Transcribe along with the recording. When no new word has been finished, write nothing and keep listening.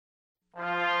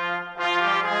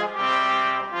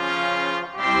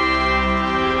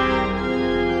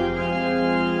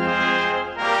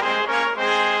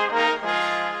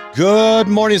Good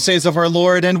morning, saints of our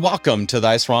Lord, and welcome to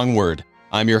Thy Strong Word.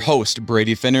 I'm your host,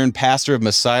 Brady Finner, and pastor of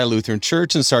Messiah Lutheran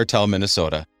Church in Sartell,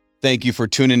 Minnesota. Thank you for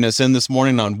tuning us in this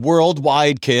morning on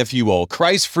Worldwide KFUO.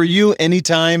 Christ for you,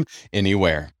 anytime,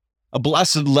 anywhere. A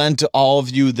blessed Lent to all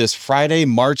of you this Friday,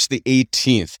 March the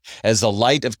 18th, as the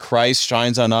light of Christ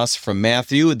shines on us from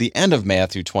Matthew, the end of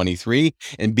Matthew 23,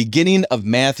 and beginning of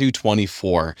Matthew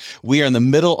 24. We are in the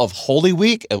middle of Holy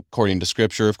Week, according to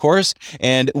Scripture, of course,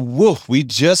 and we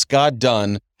just got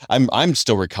done. I'm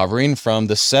still recovering from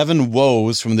the 7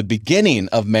 woes from the beginning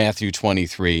of Matthew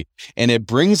 23, and it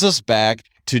brings us back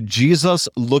to Jesus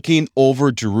looking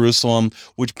over Jerusalem,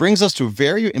 which brings us to a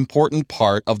very important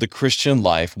part of the Christian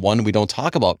life. One we don't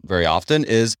talk about very often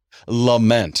is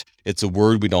lament. It's a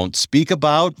word we don't speak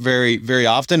about very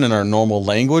often in our normal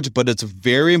language, but it's a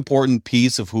very important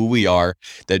piece of who we are,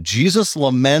 that Jesus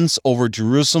laments over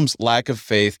Jerusalem's lack of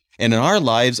faith, and in our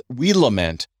lives, we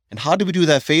lament. And how do we do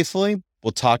that faithfully?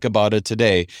 We'll talk about it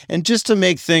today. And just to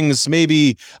make things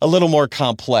maybe a little more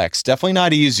complex, definitely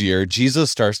not easier, Jesus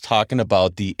starts talking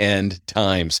about the end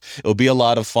times. It'll be a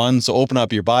lot of fun, so open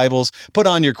up your Bibles, put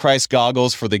on your Christ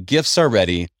goggles, for the gifts are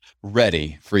ready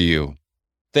for you.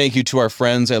 Thank you to our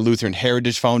friends at Lutheran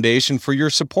Heritage Foundation for your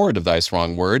support of Thy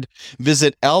Strong Word.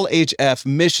 Visit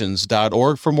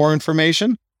lhfmissions.org for more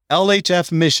information,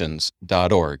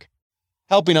 lhfmissions.org.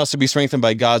 Helping us to be strengthened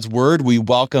by God's Word, we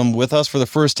welcome with us for the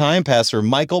first time Pastor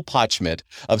Michael Potschmidt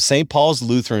of St. Paul's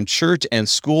Lutheran Church and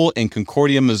School in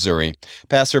Concordia, Missouri.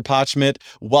 Pastor Potschmidt,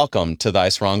 welcome to Thy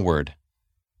Strong Word.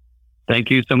 Thank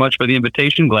you so much for the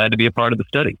invitation. Glad to be a part of the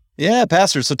study. Yeah,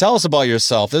 Pastor, so tell us about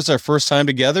yourself. This is our first time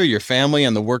together, your family,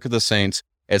 and the work of the saints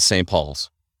at St. Paul's.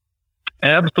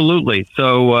 Absolutely.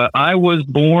 So I was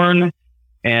born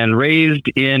and raised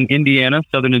in Indiana,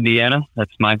 southern Indiana.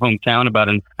 That's my hometown, about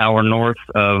an hour north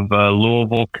of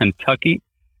Louisville, Kentucky.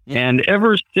 And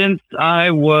ever since I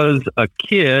was a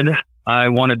kid, I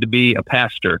wanted to be a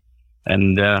pastor.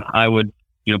 And I would,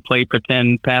 play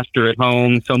pretend pastor at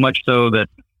home, so much so that,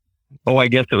 I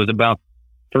guess it was about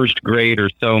first grade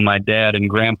or so, my dad and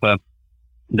grandpa,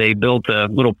 they built a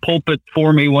little pulpit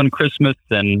for me one Christmas,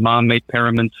 and Mom made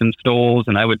paraments and stoles,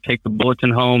 and I would take the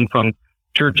bulletin home from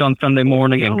church on Sunday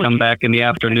morning and come back in the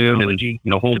afternoon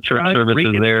and hold church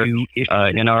services there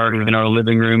in our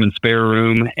living room and spare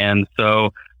room. And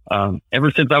so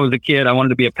ever since I was a kid, I wanted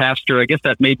to be a pastor. I guess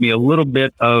that made me a little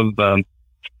bit of kind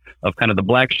of the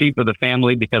black sheep of the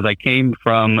family, because I came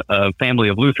from a family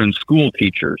of Lutheran school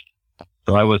teachers.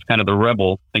 So I was kind of the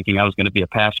rebel, thinking I was going to be a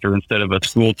pastor instead of a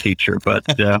school teacher. But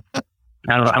I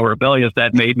don't know how rebellious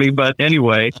that made me. But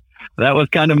anyway, that was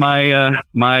kind of my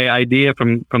idea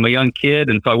from a young kid.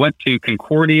 And so I went to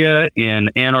Concordia in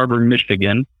Ann Arbor,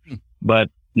 Michigan,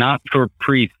 but not for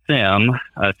pre-sem.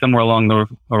 Somewhere along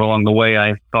the way,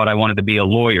 I thought I wanted to be a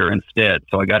lawyer instead.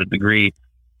 So I got a degree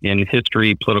in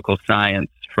history, political science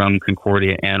from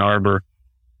Concordia, Ann Arbor.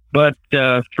 But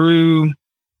through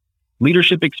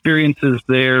leadership experiences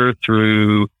there,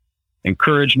 through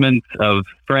encouragement of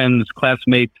friends,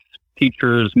 classmates,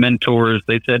 teachers, mentors,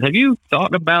 they said, "Have you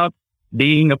thought about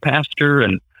being a pastor?"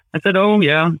 And I said, "Oh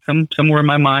yeah, somewhere in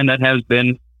my mind that has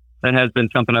been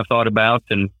something I've thought about,"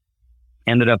 and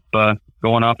ended up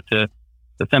going off to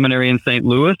the seminary in St.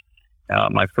 Louis.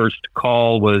 My first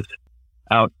call was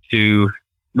out to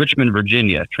Richmond,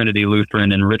 Virginia, Trinity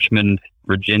Lutheran in Richmond,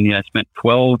 Virginia. I spent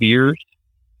 12 years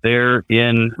there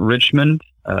in Richmond.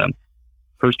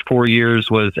 First 4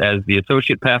 years was as the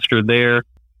associate pastor there.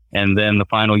 And then the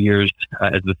final years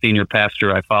as the senior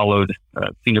pastor, I followed a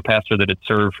senior pastor that had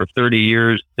served for 30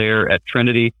 years there at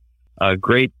Trinity. A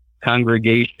great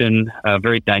congregation, a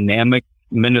very dynamic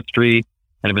ministry,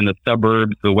 kind of in the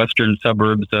suburbs, the western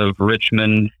suburbs of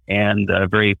Richmond, and a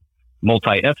very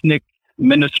multi-ethnic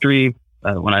ministry.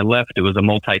 When I left, it was a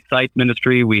multi-site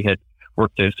ministry. We had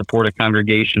worked to support a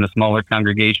congregation, a smaller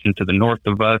congregation to the north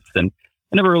of us, and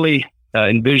I never really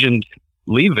envisioned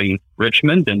leaving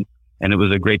Richmond, and it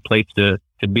was a great place to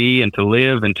be and to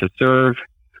live and to serve.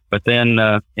 But then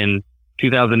in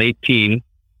 2018,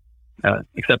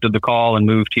 accepted the call and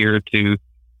moved here to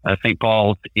St.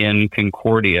 Paul's in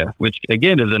Concordia, which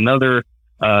again is another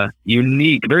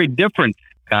unique, very different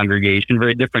congregation,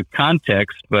 very different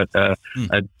context, but a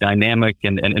dynamic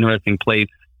and interesting place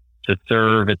to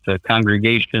serve. It's a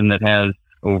congregation that has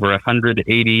over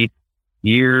 180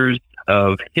 years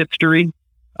of history.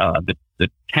 The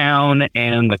town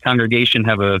and the congregation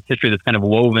have a history that's kind of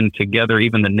woven together.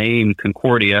 Even the name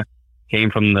Concordia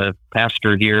came from the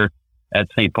pastor here at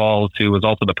St. Paul's, who was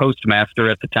also the postmaster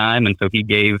at the time. And so he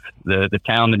gave the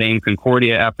town the name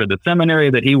Concordia after the seminary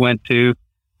that he went to,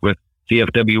 with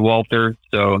CFW Walther.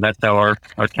 So that's how our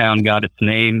town got its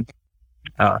name.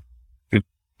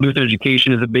 Lutheran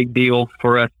education is a big deal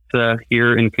for us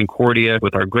here in Concordia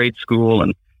with our grade school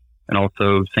and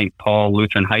also St. Paul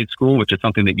Lutheran High School, which is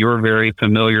something that you're very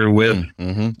familiar with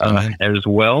as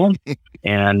well.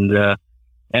 And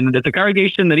it's a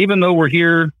congregation that, even though we're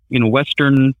here in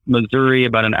western Missouri,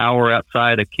 about an hour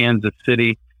outside of Kansas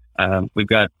City, we've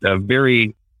got a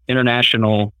very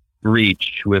international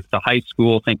reach with the high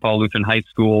school, St. Paul Lutheran High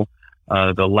School,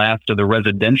 the last of the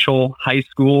residential high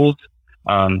schools,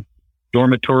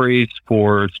 dormitories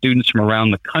for students from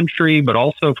around the country, but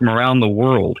also from around the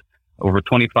world. Over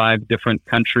 25 different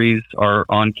countries are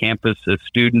on campus as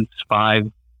students,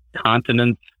 5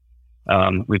 continents.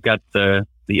 We've got the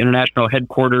international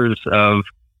headquarters of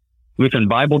Lutheran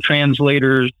Bible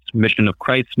Translators, Mission of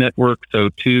Christ Network. So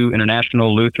 2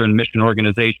 international Lutheran mission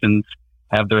organizations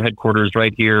have their headquarters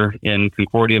right here in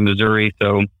Concordia, Missouri.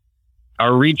 So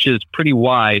our reach is pretty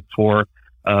wide for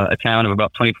a town of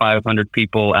about 2,500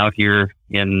 people out here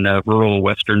in rural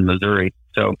western Missouri.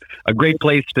 So a great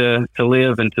place to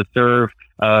live and to serve.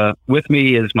 With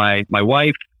me is my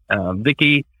wife,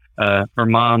 Vicki. Her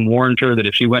mom warned her that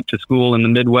if she went to school in the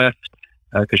Midwest,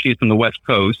 because she's from the West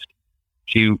Coast,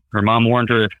 her mom warned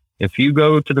her, if you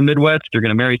go to the Midwest, you're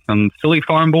going to marry some silly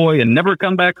farm boy and never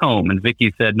come back home. And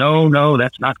Vicki said, no,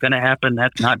 that's not going to happen.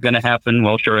 That's not going to happen.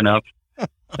 Well, sure enough,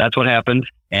 that's what happened.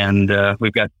 And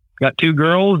we've got 2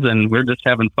 girls, and we're just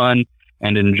having fun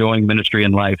and enjoying ministry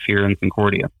and life here in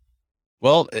Concordia.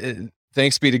 Well,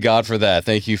 thanks be to God for that.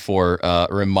 Thank you for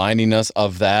reminding us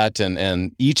of that.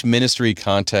 And each ministry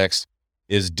context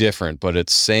is different, but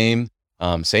it's same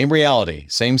reality,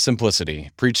 same simplicity,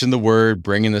 preaching the word,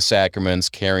 bringing the sacraments,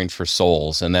 caring for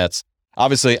souls. And that's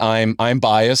obviously I'm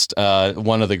biased.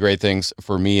 One of the great things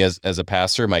for me as a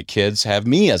pastor, my kids have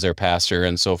me as their pastor.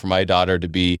 And so for my daughter to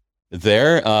be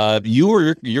there,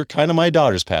 you're kind of my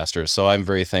daughter's pastor. So I'm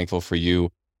very thankful for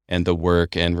you and the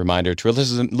work, and reminder to our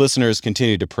listeners,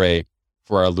 continue to pray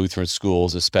for our Lutheran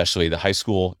schools, especially the high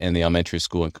school and the elementary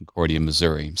school in Concordia,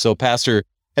 Missouri. So, Pastor,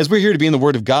 as we're here to be in the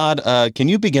Word of God, can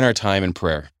you begin our time in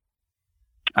prayer?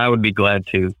 I would be glad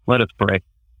to. Let us pray.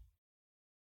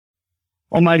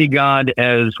 Almighty God,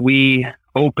 as we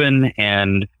open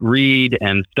and read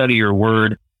and study your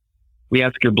word, we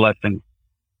ask your blessing.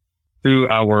 Through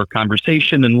our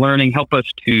conversation and learning, help us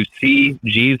to see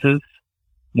Jesus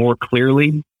more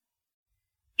clearly.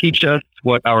 Teach us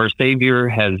what our Savior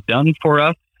has done for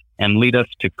us and lead us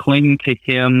to cling to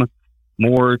him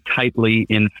more tightly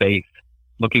in faith.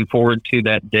 Looking forward to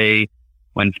that day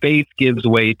when faith gives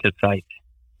way to sight.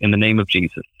 In the name of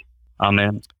Jesus.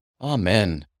 Amen.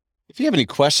 Amen. If you have any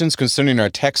questions concerning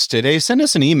our text today, send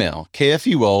us an email,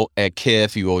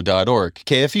 kfuo@kfuo.org,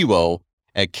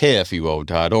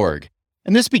 kfuo@kfuo.org.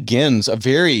 And this begins a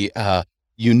very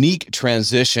unique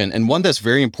transition, and one that's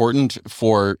very important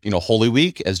for Holy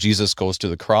Week as Jesus goes to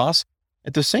the cross.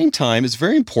 At the same time, it's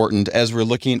very important as we're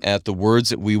looking at the words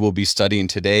that we will be studying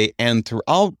today and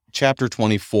throughout chapter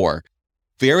 24.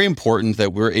 Very important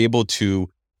that we're able to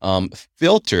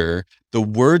filter the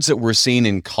words that we're seeing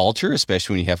in culture,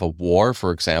 especially when you have a war,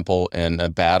 for example,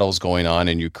 and battles going on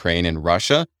in Ukraine and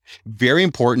Russia. Very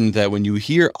important that when you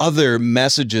hear other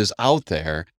messages out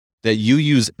there, that you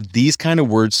use these kind of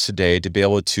words today to be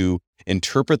able to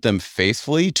interpret them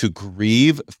faithfully, to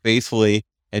grieve faithfully,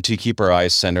 and to keep our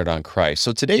eyes centered on Christ.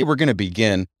 So today we're going to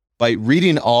begin by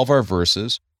reading all of our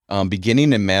verses,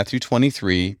 beginning in Matthew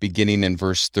 23, beginning in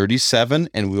verse 37,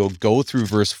 and we will go through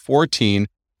verse 14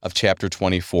 of chapter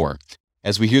 24.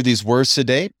 As we hear these words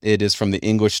today, it is from the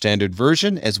English Standard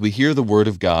Version, as we hear the word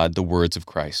of God, the words of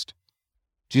Christ.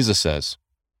 Jesus says,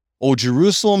 "O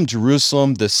Jerusalem,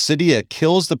 Jerusalem, the city that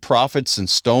kills the prophets and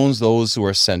stones those who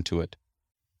are sent to it.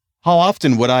 How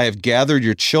often would I have gathered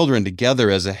your children together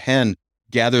as a hen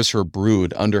gathers her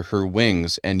brood under her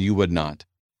wings, and you would not.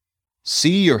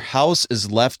 See, your house is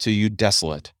left to you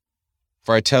desolate.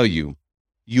 For I tell you,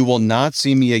 you will not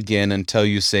see me again until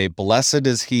you say, 'Blessed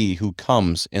is he who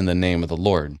comes in the name of the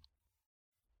Lord.'"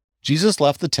 Jesus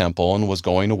left the temple and was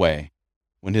going away,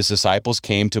 when his disciples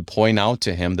came to point out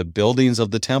to him the buildings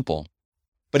of the temple.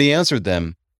 But he answered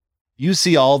them, "You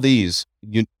see all these,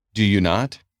 do you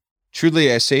not?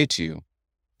 Truly I say to you,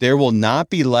 there will not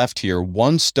be left here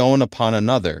one stone upon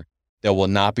another that will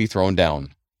not be thrown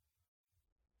down."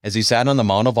 As he sat on the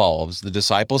Mount of Olives, the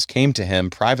disciples came to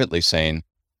him privately, saying,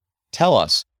 "Tell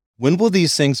us, when will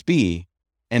these things be,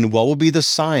 and what will be the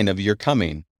sign of your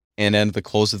coming, and at the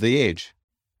close of the age?"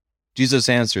 Jesus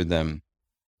answered them,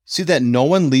 "See that no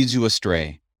one leads you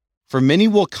astray, for many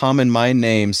will come in my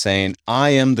name, saying, 'I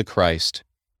am the Christ,'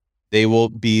 They will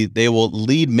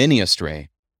lead many astray.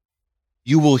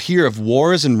 You will hear of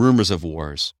wars and rumors of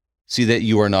wars. See that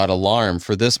you are not alarmed,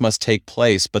 for this must take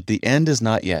place, but the end is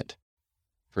not yet.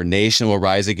 For nation will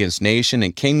rise against nation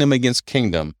and kingdom against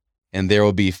kingdom, and there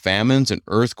will be famines and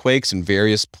earthquakes in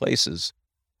various places.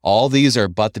 All these are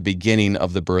but the beginning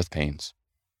of the birth pains.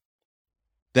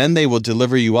 Then they will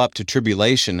deliver you up to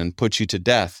tribulation and put you to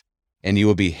death, and you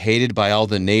will be hated by all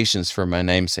the nations for my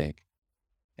name's sake.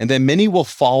 And then many will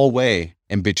fall away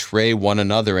and betray one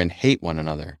another and hate one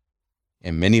another.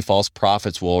 And many false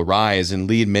prophets will arise and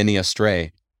lead many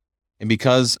astray. And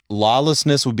because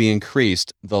lawlessness will be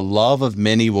increased, the love of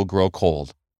many will grow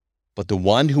cold. But the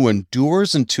one who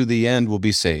endures unto the end will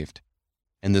be saved.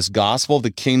 And this gospel of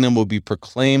the kingdom will be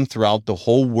proclaimed throughout the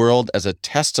whole world as a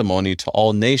testimony to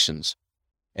all nations.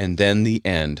 And then the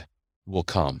end will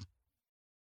come.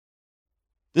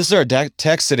 This is our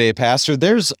text today, Pastor.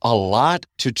 There's a lot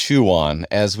to chew on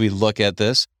as we look at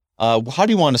this. How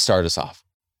do you want to start us off?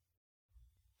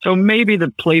 So maybe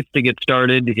the place to get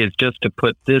started is just to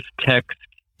put this text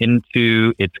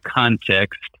into its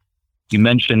context. You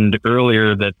mentioned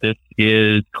earlier that this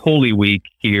is Holy Week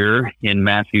here in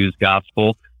Matthew's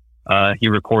Gospel.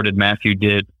 Matthew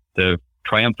did the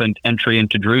triumphant entry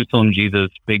into Jerusalem,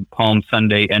 Jesus' big Palm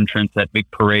Sunday entrance, that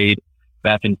big parade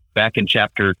back in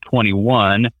chapter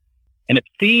 21. And it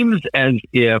seems as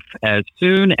if as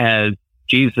soon as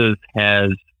Jesus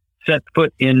has set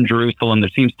foot in Jerusalem,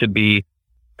 there seems to be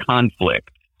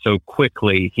conflict. So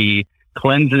quickly, he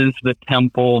cleanses the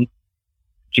temple.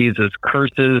 Jesus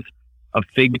curses a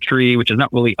fig tree, which is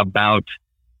not really about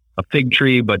a fig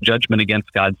tree, but judgment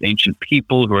against God's ancient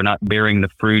people who are not bearing the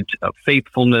fruit of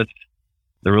faithfulness.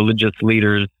 The religious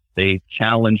leaders, they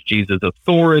challenge Jesus'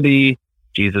 authority.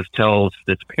 Jesus tells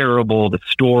this parable, the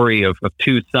story of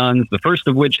two sons, the first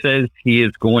of which says he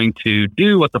is going to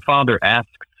do what the father asks,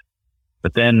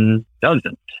 but then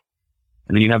doesn't.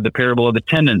 And then you have the parable of the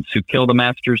tenants who kill the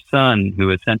master's son, who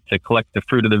is sent to collect the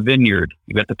fruit of the vineyard.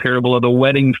 You've got the parable of the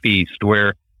wedding feast,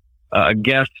 where a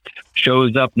guest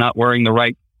shows up not wearing the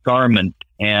right garment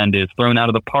and is thrown out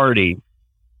of the party.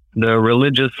 The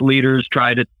religious leaders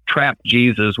try to trap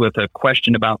Jesus with a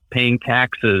question about paying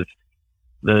taxes.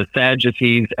 The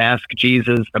Sadducees ask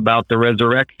Jesus about the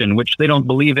resurrection, which they don't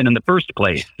believe in the first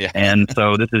place. Yeah. And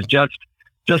so this is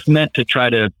just meant to try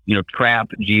to, trap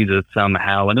Jesus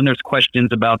somehow. And then there's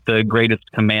questions about the greatest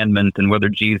commandment and whether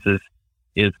Jesus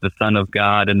is the Son of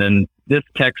God. And then this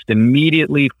text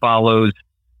immediately follows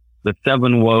the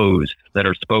 7 woes that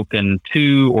are spoken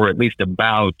to, or at least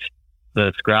about,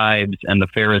 the scribes and the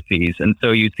Pharisees. And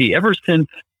so you see, ever since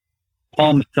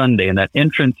Palm Sunday and that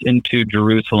entrance into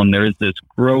Jerusalem, there is this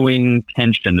growing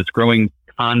tension, this growing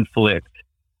conflict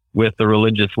with the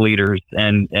religious leaders,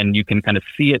 and you can kind of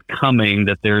see it coming,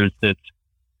 that there's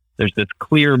this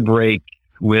clear break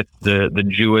with the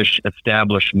Jewish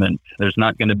establishment. There's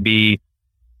not going to be,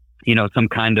 some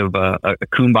kind of a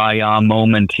kumbaya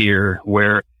moment here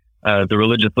where the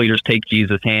religious leaders take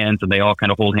Jesus' hands and they all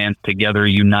kind of hold hands together,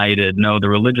 united. No, the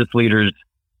religious leaders,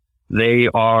 they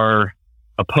are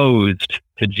opposed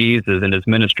to Jesus and his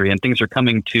ministry, and things are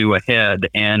coming to a head,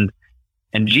 and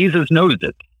Jesus knows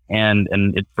it. And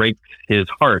it breaks his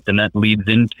heart, and that leads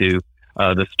into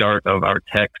the start of our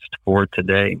text for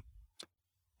today.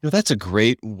 That's a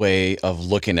great way of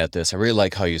looking at this. I really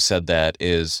like how you said that.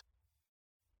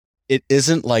 It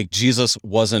isn't like Jesus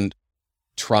wasn't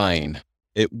trying.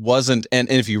 It wasn't, and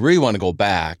if you really want to go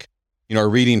back, our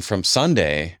reading from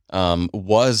Sunday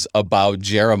was about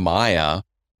Jeremiah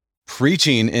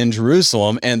preaching in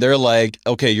Jerusalem, and they're like,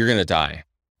 okay, you're going to die.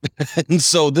 And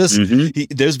so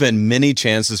there's been many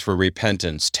chances for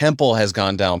repentance. Temple has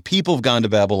gone down. People have gone to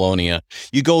Babylonia.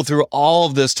 You go through all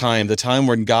of this time, the time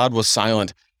when God was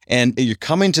silent, and you're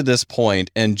coming to this point,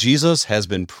 and Jesus has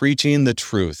been preaching the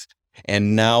truth.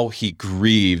 And now he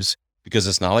grieves because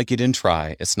it's not like he didn't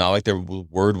try. It's not like the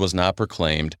word was not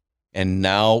proclaimed. And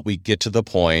now we get to the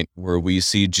point where we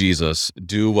see Jesus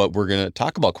do what we're going to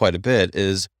talk about quite a bit,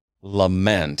 is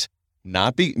lament.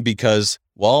 Not because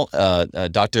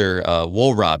Dr.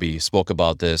 Woolrabi spoke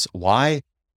about this. Why?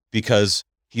 Because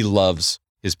he loves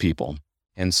his people.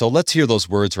 And so let's hear those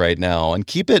words right now and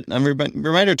keep it. A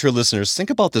reminder to our listeners, think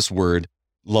about this word,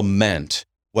 lament,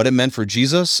 what it meant for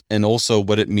Jesus and also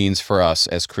what it means for us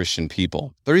as Christian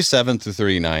people. 37 through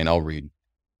 39, I'll read.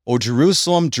 O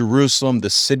Jerusalem, Jerusalem, the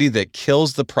city that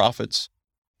kills the prophets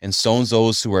and stones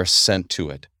those who are sent to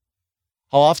it.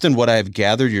 How often would I have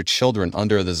gathered your children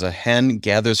under as a hen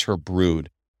gathers her brood,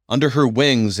 under her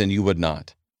wings, and you would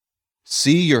not.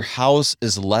 See, your house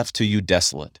is left to you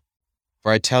desolate.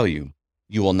 For I tell you,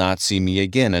 you will not see me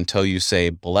again until you say,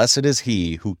 'Blessed is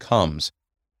he who comes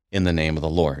in the name of the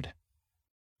Lord.'"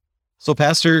 So,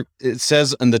 Pastor, it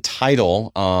says in the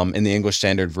title, in the English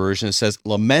Standard Version, it says,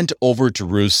 "Lament over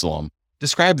Jerusalem."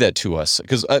 Describe that to us,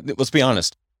 because let's be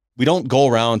honest, we don't go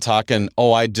around talking,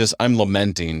 I'm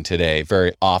lamenting today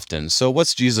very often. So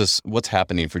what's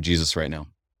happening for Jesus right now?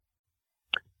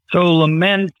 So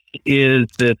lament is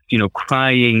this,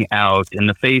 crying out in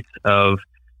the face of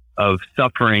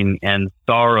suffering and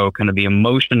sorrow. Kind of the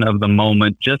emotion of the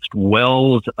moment just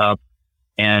wells up,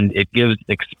 and it gives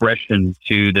expression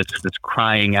to this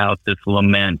crying out, this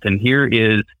lament. And here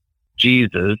is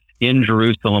Jesus in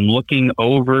Jerusalem looking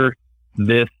over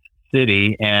this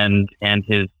city, and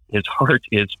his heart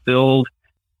is filled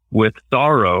with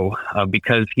sorrow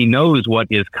because he knows what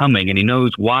is coming, and he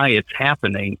knows why it's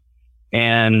happening.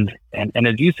 And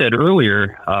as you said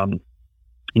earlier,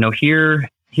 here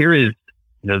is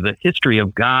the history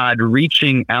of God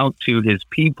reaching out to his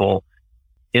people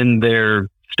in their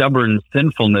stubborn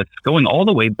sinfulness, going all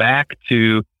the way back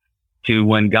to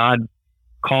when God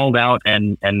called out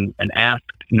and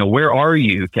asked, "Where are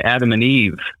you?" to Adam and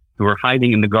Eve, who were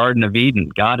hiding in the Garden of Eden.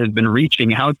 God has been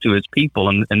reaching out to his people,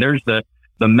 and there's the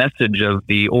message of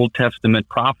the Old Testament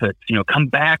prophets, come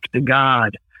back to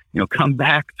God. Come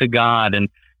back to God.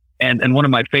 And one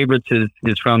of my favorites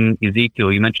is from Ezekiel.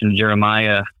 You mentioned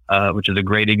Jeremiah, which is a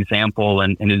great example.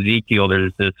 And in Ezekiel,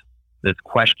 there's this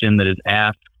question that is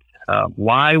asked,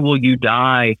 "Why will you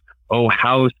die, O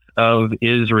house of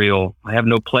Israel? I have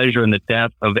no pleasure in the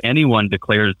death of anyone,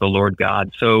 declares the Lord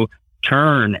God. So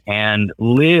turn and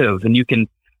live." And you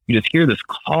just hear this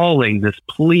calling, this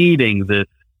pleading,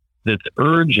 this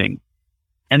urging.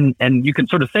 And you can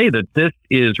sort of say that this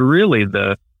is really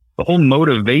the whole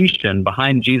motivation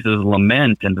behind Jesus'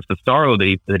 lament and the sorrow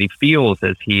that he feels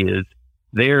as he is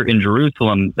there in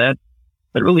Jerusalem. That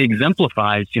really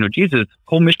exemplifies, Jesus'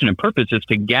 whole mission and purpose is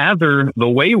to gather the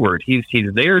wayward. He's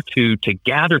there to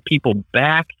gather people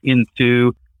back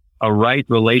into a right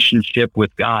relationship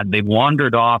with God. They've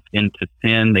wandered off into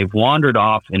sin. They've wandered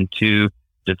off into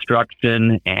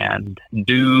destruction and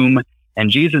doom. And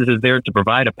Jesus is there to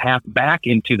provide a path back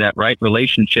into that right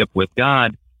relationship with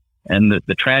God. And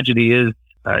the tragedy is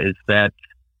that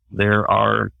there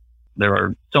are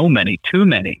so many, too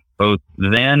many, both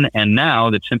then and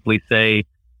now, that simply say,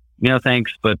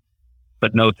 thanks, but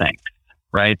no thanks,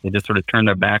 right? They just sort of turn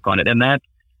their back on it. And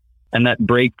that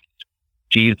breaks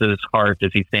Jesus' heart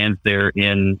as he stands there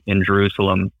in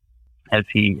Jerusalem, as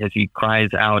he cries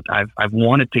out, I've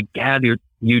wanted to gather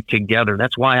you together.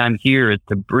 That's why I'm here, is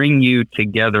to bring you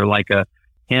together like a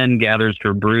hen gathers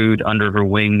her brood under her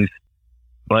wings,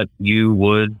 but you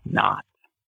would not.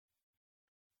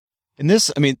 And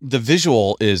this, the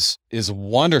visual is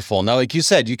wonderful. Now, like you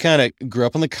said, you kind of grew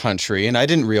up in the country, and I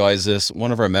didn't realize this.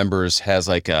 One of our members has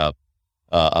like a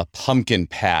pumpkin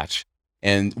patch,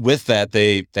 and with that,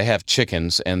 they have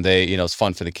chickens, and it's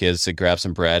fun for the kids to grab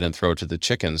some bread and throw it to the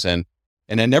chickens. And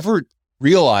I never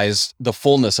realized the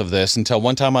fullness of this until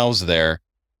one time I was there,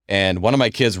 and one of my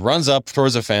kids runs up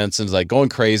towards the fence and is like going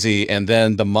crazy, and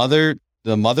then the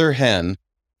mother hen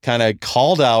kind of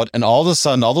called out, and all of a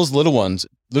sudden, all those little ones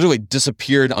literally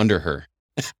disappeared under her.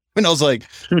 And I was like,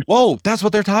 whoa, that's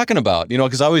what they're talking about.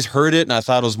 Because I always heard it and I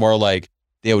thought it was more like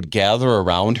they would gather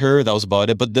around her. That was about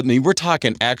it. But we're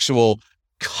talking actual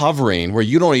covering where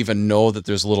you don't even know that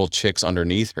there's little chicks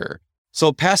underneath her.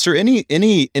 So, Pastor, any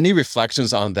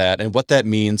reflections on that and what that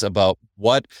means about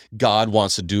what God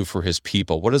wants to do for his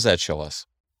people? What does that show us?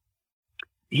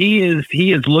 He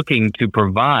is looking to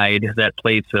provide that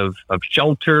place of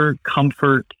shelter,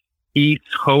 comfort, peace,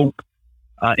 hope,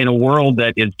 in a world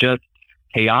that is just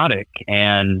chaotic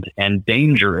and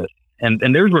dangerous.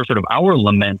 And there's where sort of our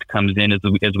lament comes in as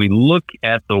we look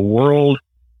at the world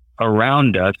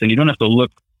around us. And you don't have to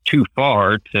look too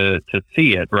far to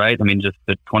see it, right? Just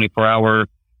the 24-hour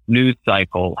news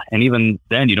cycle. And even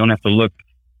then, you don't have to look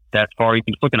that far. You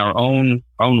can look in our own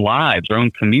lives, our own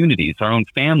communities, our own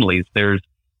families. There's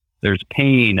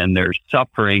pain, and there's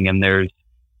suffering, and there's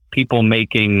people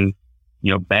making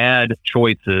bad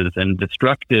choices and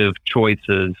destructive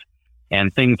choices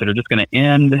and things that are just going to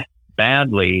end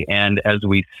badly. And as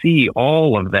we see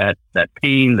all of that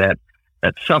pain, that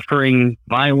suffering,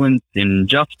 violence,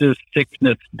 injustice,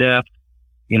 sickness, death,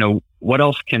 what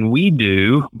else can we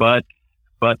do but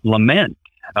lament,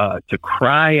 to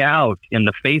cry out in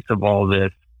the face of all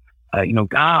this,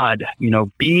 God,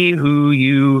 be who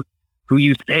you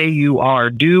say you are,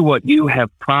 do what you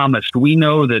have promised. We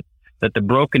know that the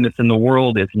brokenness in the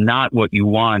world is not what you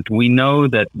want. We know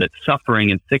that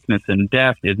suffering and sickness and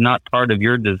death is not part of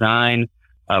your design.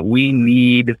 We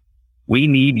need we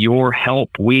need your help.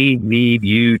 We need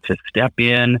you to step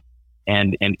in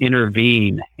and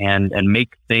intervene and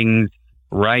make things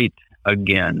right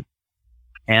again.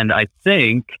 And I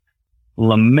think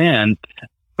lament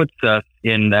puts us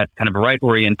in that kind of right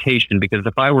orientation, because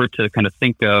if I were to kind of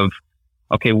think of,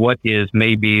 okay, what is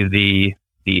maybe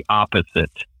the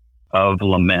opposite of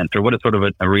lament, or what is sort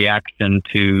of a reaction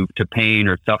to pain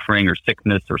or suffering or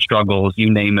sickness or struggles, you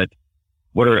name it,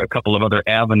 what are a couple of other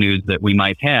avenues that we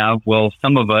might have? Well,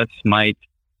 some of us might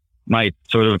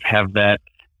sort of have that,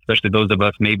 especially those of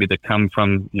us maybe that come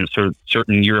from, sort of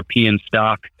certain European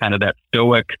stock, kind of that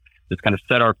stoic, just kind of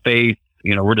set our face,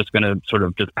 we're just going to sort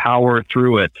of just power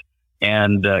through it.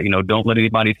 And, don't let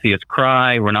anybody see us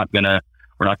cry. We're not going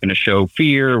to show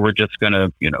fear. We're just going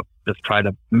to, just try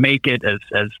to make it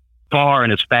as far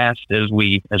and as fast as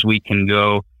we can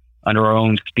go under our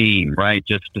own steam, right?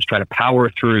 Just try to power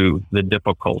through the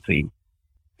difficulty.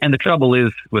 And the trouble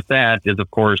is with that is, of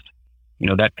course,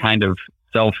 that kind of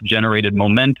self-generated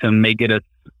momentum may get us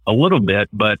a little bit,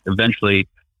 but eventually,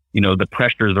 the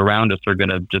pressures around us are going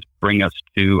to just bring us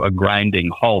to a grinding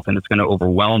halt, and it's going to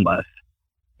overwhelm us.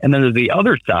 And then there's the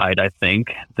other side, I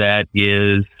think, that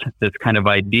is this kind of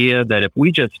idea that if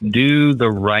we just do the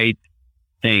right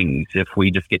things, if we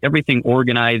just get everything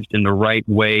organized in the right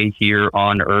way here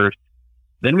on earth,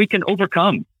 then we can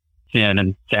overcome sin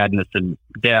and sadness and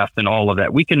death and all of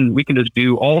that. We can just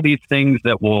do all these things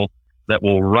that will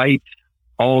right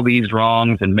all these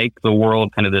wrongs and make the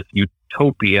world kind of this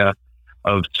utopia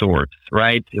of sorts,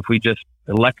 right? If we just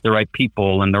elect the right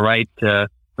people and the right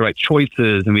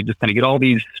choices, and we just kind of get all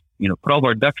these, put all of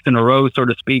our ducks in a row, so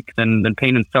to speak, then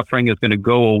pain and suffering is going to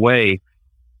go away.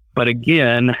 But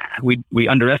again, we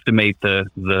underestimate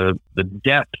the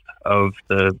depth of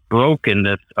the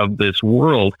brokenness of this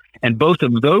world. And both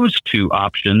of those two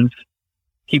options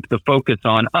keep the focus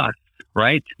on us,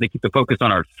 right? They keep the focus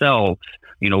on ourselves.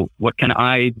 What can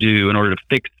I do in order to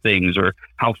fix things? Or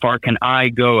how far can I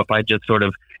go if I just sort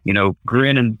of,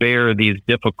 grin and bear these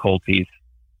difficulties?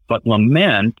 But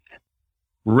lament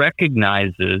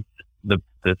recognizes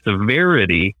the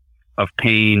severity of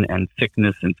pain and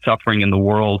sickness and suffering in the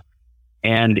world.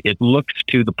 And it looks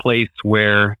to the place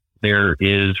where there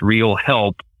is real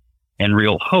help and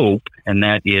real hope, and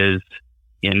that is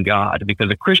in God. Because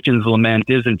a Christian's lament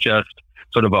isn't just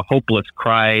sort of a hopeless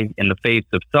cry in the face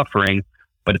of suffering,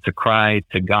 but it's a cry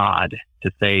to God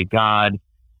to say, God,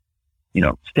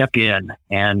 step in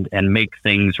and make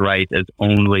things right as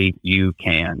only you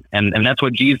can. And that's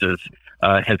what Jesus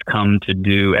has come to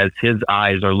do as his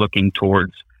eyes are looking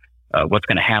towards what's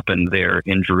going to happen there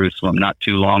in Jerusalem not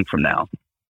too long from now.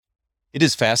 It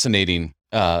is fascinating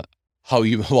how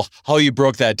you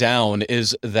broke that down,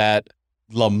 is that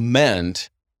lament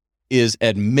is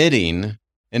admitting,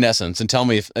 in essence, and tell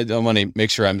me if I want to make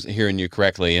sure I'm hearing you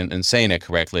correctly and saying it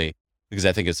correctly, because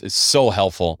I think it's so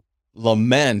helpful.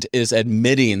 Lament is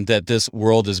admitting that this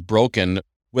world is broken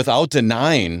without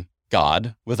denying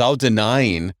God, without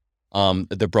denying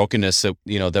the brokenness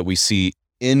that we see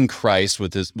in Christ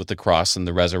with the cross and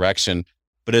the resurrection.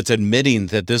 But it's admitting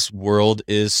that this world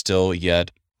is still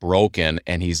yet broken,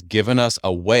 and he's given us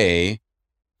a way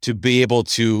to be able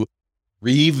to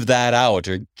reave that out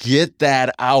or get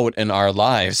that out in our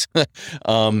lives,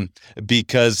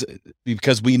 because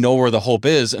we know where the hope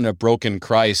is in a broken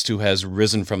Christ who has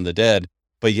risen from the dead,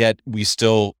 but yet we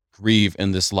still grieve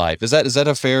in this life. Is that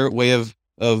a fair way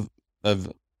of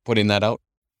putting that out?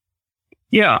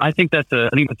 Yeah, I think that's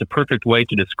a perfect way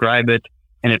to describe it.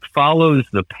 And it follows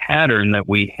the pattern that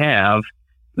we have,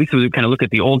 at least as we kind of look at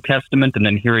the Old Testament and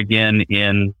then here again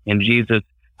in Jesus,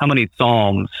 how many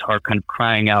Psalms are kind of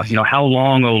crying out, how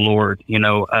long, O Lord,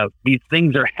 these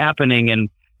things are happening,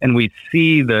 and we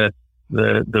see the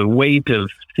weight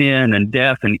of sin and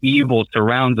death and evil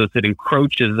surrounds us. It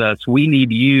encroaches us. We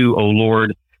need you, O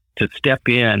Lord, to step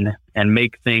in and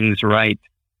make things right.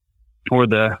 Or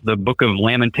the book of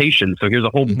Lamentations. So here's a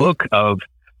whole book of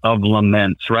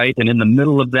laments, right? And in the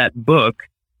middle of that book,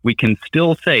 we can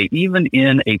still say, even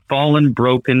in a fallen,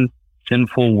 broken,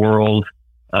 sinful world,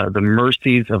 the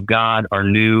mercies of God are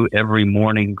new every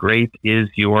morning. Great is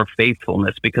your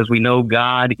faithfulness, because we know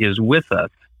God is with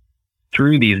us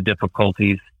through these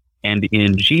difficulties. And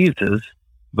in Jesus,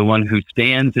 the one who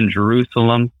stands in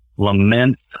Jerusalem,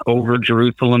 laments over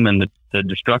Jerusalem and the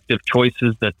destructive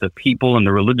choices that the people and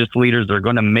the religious leaders are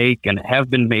going to make and have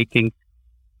been making,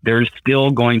 there's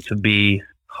still going to be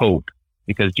hope,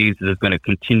 because Jesus is going to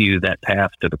continue that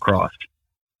path to the cross.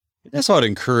 That's what I'd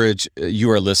encourage you,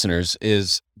 our listeners,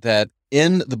 is that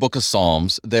in the book of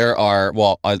Psalms, there are,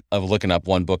 I was looking up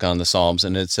one book on the Psalms,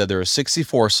 and it said there are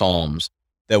 64 Psalms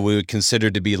that we would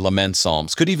consider to be lament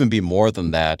psalms. Could even be more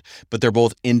than that, but they're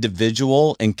both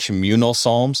individual and communal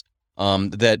psalms.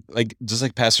 That, like, just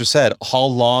like Pastor said, how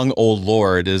long, O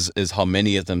Lord, is how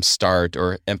many of them start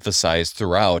or emphasize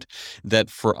throughout. That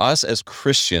for us as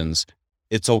Christians,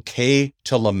 it's okay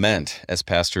to lament, as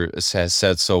Pastor has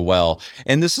said so well.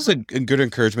 And this is a good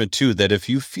encouragement too, that if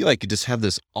you feel like you just have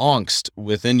this angst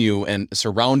within you and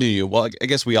surrounding you, well, I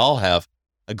guess we all have,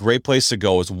 a great place to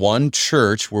go is one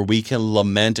church where we can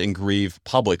lament and grieve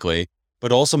publicly,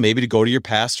 but also maybe to go to your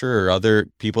pastor or other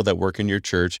people that work in your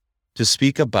church to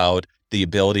speak about the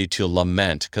ability to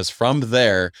lament, because from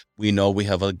there, we know we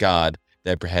have a God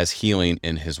that has healing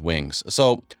in his wings.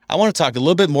 So I want to talk a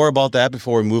little bit more about that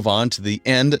before we move on to the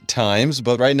end times,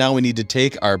 but right now we need to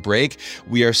take our break.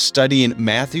 We are studying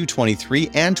Matthew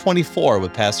 23 and 24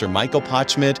 with Pastor Michael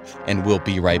Potschmidt, and we'll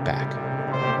be right back.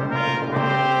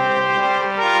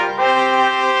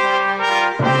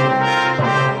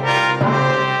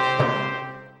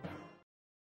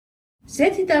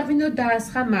 This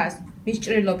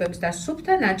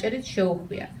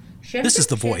is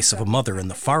the voice of a mother in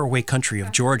the faraway country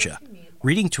of Georgia,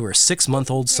 reading to her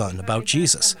 6-month-old son about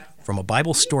Jesus from a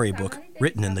Bible storybook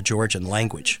written in the Georgian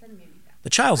language. The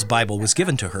child's Bible was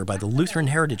given to her by the Lutheran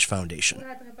Heritage Foundation,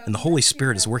 and the Holy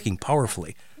Spirit is working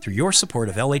powerfully through your support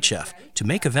of LHF to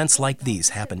make events like these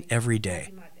happen every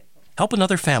day. Help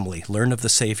another family learn of the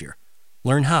Savior.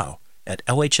 Learn how at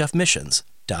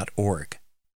lhfmissions.org.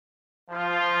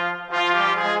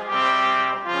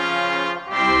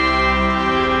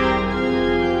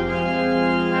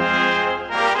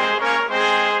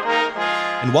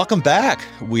 And welcome back.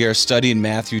 We are studying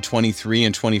Matthew 23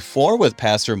 and 24 with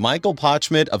Pastor Michael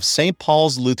Potschmidt of St.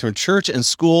 Paul's Lutheran Church and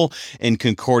School in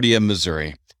Concordia,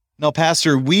 Missouri. Now,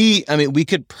 Pastor, we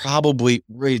could probably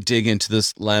really dig into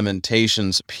this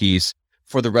Lamentations piece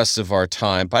for the rest of our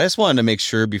time, but I just wanted to make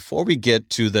sure before we get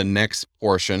to the next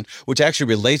portion, which actually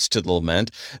relates to the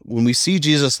lament, when we see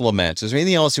Jesus lament, is there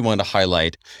anything else you wanted to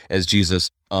highlight as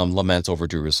Jesus laments over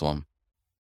Jerusalem?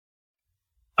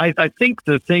 I think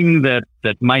the thing that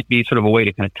might be sort of a way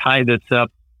to kind of tie this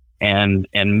up and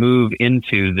move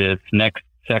into this next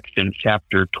section,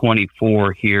 chapter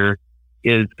 24 here,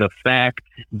 is the fact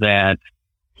that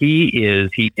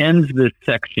he ends this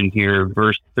section here,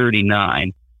 verse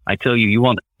 39. I tell you,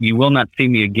 you will not see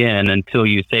me again until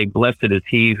you say, blessed is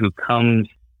he who comes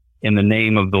in the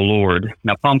name of the Lord.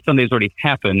 Now, Palm Sunday has already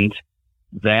happened.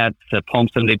 That Palm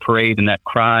Sunday parade and that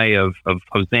cry of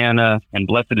Hosanna and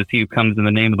blessed is he who comes in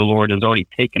the name of the Lord has already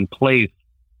taken place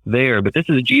there. But this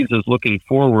is Jesus looking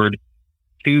forward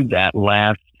to that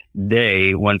last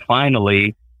day when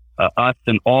finally us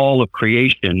and all of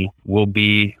creation will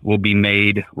be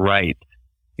made right.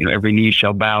 You know, every knee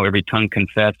shall bow, every tongue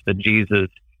confess that Jesus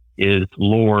is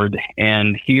Lord.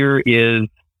 And here is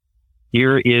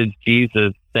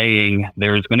Jesus saying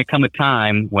there's going to come a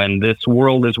time when this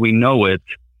world as we know it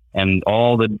and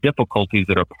all the difficulties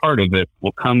that are part of it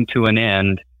will come to an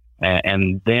end.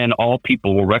 And then all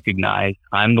people will recognize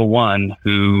I'm the one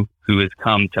who has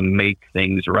come to make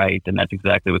things right. And that's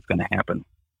exactly what's going to happen.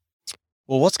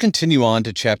 Well, let's continue on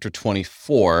to chapter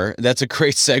 24. That's a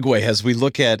great segue as we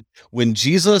look at when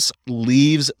Jesus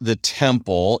leaves the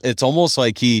temple. It's almost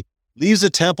like he leaves the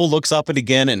temple, looks up it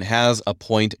again, and has a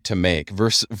point to make.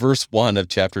 Verse 1 of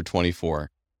chapter 24.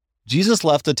 Jesus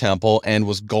left the temple and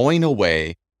was going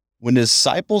away when his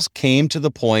disciples came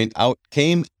to point out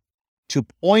to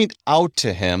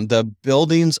him the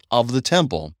buildings of the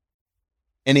temple.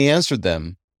 And he answered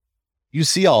them, you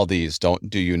see all these,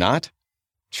 do you not?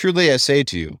 Truly I say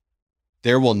to you,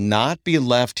 there will not be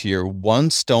left here one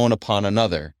stone upon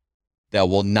another that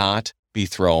will not be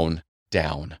thrown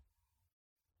down.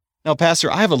 Now, Pastor,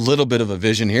 I have a little bit of a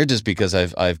vision here just because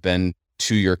I've been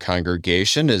to your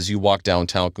congregation as you walk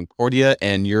downtown Concordia,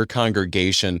 and your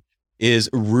congregation is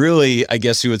really, I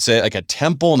guess you would say, like a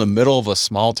temple in the middle of a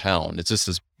small town. It's just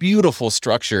this beautiful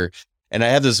structure. And I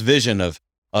have this vision of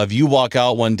you walk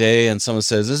out one day and someone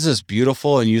says, this is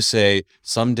beautiful. And you say,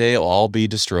 someday it'll all be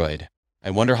destroyed.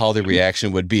 I wonder how the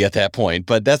reaction would be at that point.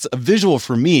 But that's a visual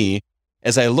for me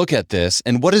as I look at this.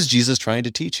 And what is Jesus trying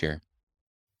to teach here?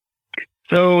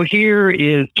 So here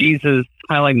is Jesus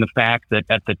highlighting the fact that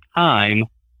at the time,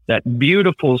 that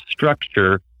beautiful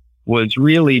structure was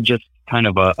really just kind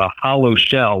of a hollow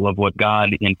shell of what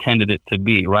God intended it to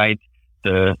be, right?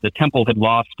 The temple had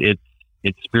lost its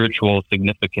spiritual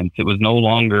significance. It was no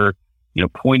longer,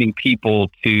 pointing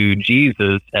people to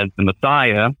Jesus as the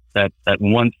Messiah that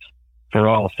once for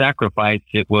all sacrifice.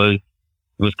 It was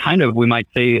kind of, we might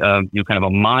say, kind of a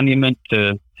monument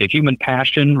to human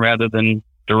passion rather than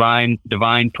divine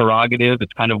prerogative.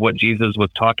 It's kind of what Jesus was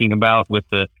talking about with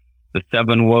the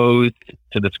 7 woes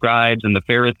to the scribes and the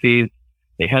Pharisees.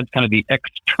 They had kind of the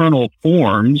external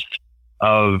forms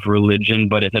of religion,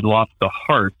 but it had lost the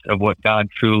heart of what God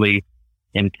truly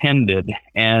intended.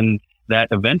 And that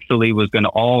eventually was going to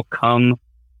all come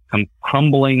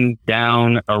crumbling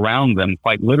down around them,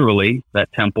 quite literally,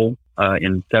 that temple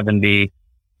in 70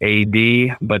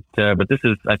 AD. But this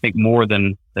is, I think, more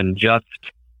than just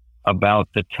about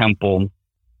the temple,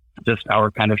 just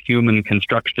our kind of human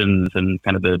constructions and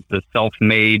kind of the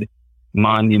self-made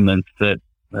monuments that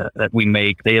we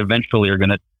make. They eventually are going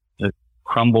to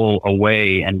crumble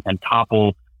away and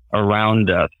topple around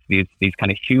us. These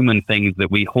kind of human things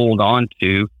that we hold on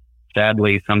to,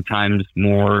 sadly, sometimes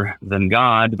more than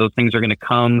God. Those things are going to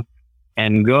come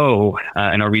and go.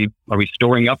 And are we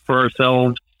storing up for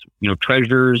ourselves,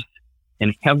 treasures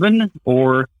in heaven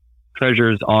or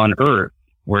treasures on earth,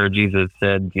 where Jesus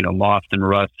said, moth and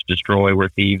rust destroy, where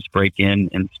thieves break in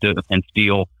and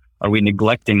steal? Are we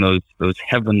neglecting those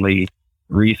heavenly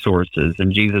resources?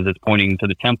 And Jesus is pointing to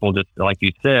the temple, just like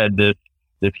you said,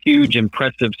 this huge,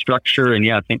 impressive structure. And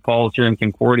St. Paul's here in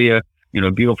Concordia,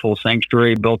 beautiful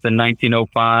sanctuary built in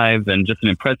 1905, and just an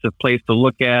impressive place to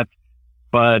look at.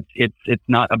 But it's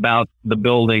not about the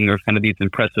building or kind of these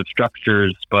impressive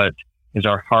structures, but is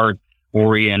our heart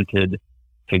oriented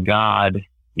to God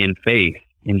in faith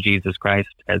in Jesus Christ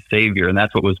as Savior? And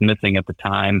that's what was missing at the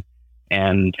time.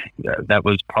 And that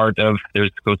was part of,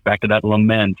 goes back to that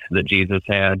lament that Jesus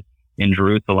had in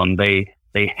Jerusalem. They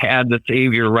had the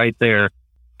Savior right there,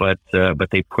 but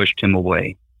they pushed him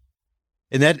away.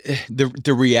 And that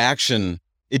the reaction,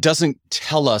 it doesn't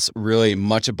tell us really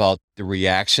much about the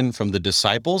reaction from the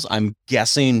disciples. I'm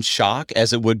guessing shock,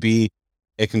 as it would be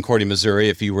at Concordia, Missouri,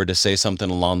 if you were to say something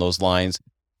along those lines.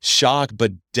 Shock,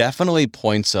 but definitely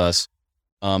points us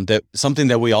that something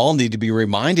that we all need to be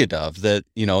reminded of, that,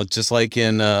 just like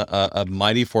in a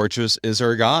mighty fortress is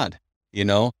our God.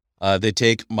 They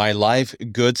take my life,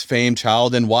 goods, fame,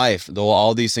 child, and wife. Though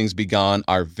all these things be gone,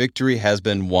 our victory has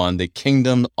been won. The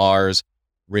kingdom ours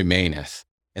remaineth.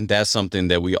 And that's something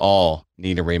that we all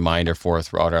need a reminder for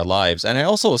throughout our lives. And I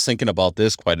also was thinking about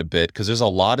this quite a bit, because there's a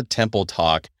lot of temple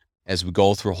talk as we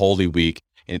go through Holy Week.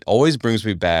 And it always brings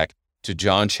me back to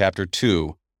John chapter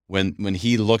 2, when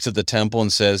he looks at the temple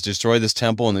and says, destroy this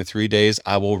temple, and in 3 days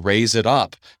I will raise it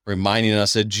up, reminding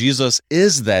us that Jesus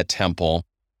is that temple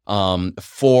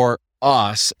for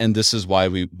us, and this is why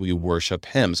we worship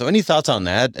him. So any thoughts on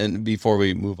that, and before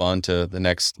we move on to the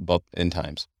next about end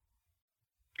times?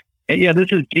 Yeah,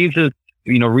 this is Jesus,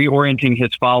 reorienting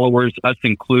his followers, us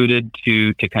included,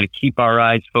 to kind of keep our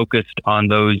eyes focused on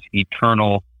those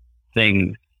eternal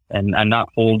things and not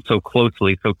hold so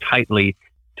closely, so tightly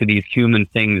to these human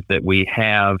things that we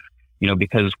have,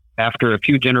 because after a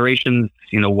few generations,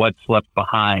 what's left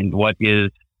behind, what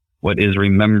is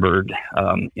remembered,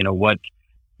 what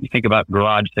you think about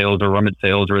garage sales or rummage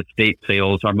sales or estate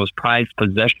sales, our most prized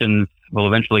possessions will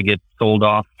eventually get sold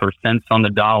off for cents on the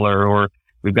dollar, or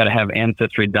we've got to have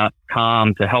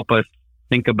Ancestry.com to help us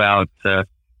think about,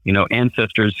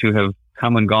 ancestors who have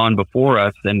come and gone before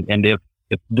us. And if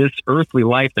this earthly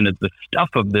life and the stuff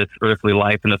of this earthly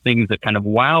life and the things that kind of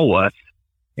wow us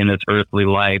in this earthly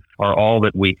life are all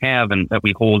that we have and that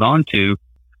we hold on to,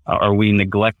 are we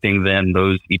neglecting then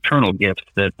those eternal gifts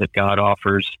that God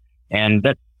offers and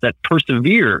that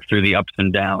persevere through the ups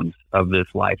and downs of this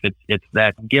life? It's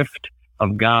that gift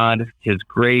of God, his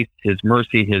grace, his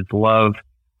mercy, his love.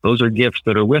 Those are gifts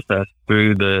that are with us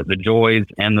through the joys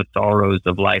and the sorrows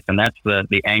of life. And that's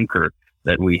the anchor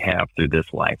that we have through this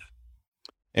life.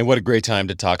 And what a great time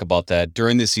to talk about that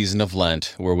during the season of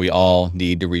Lent, where we all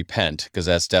need to repent, because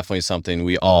that's definitely something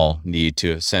we all need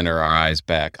to center our eyes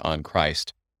back on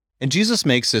Christ. And Jesus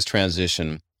makes this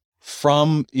transition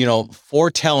from,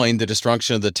 foretelling the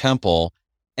destruction of the temple,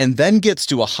 and then gets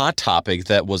to a hot topic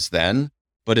that was then,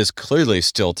 but is clearly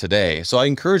still today. So I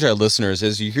encourage our listeners,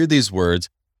 as you hear these words,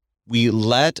 we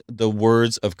let the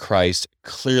words of Christ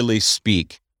clearly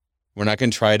speak. We're not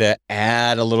going to try to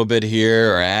add a little bit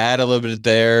here or add a little bit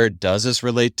there. Does this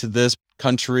relate to this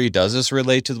country? Does this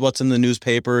relate to what's in the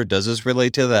newspaper? Does this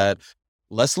relate to that?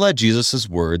 Let's let Jesus'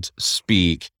 words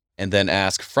speak and then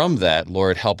ask from that,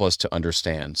 Lord, help us to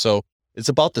understand. So it's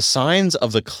about the signs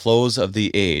of the close of the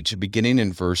age, beginning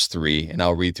in verse 3, and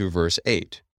I'll read through verse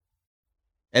 8.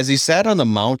 As he sat on the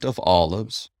Mount of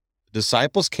Olives, the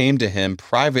disciples came to him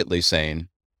privately, saying,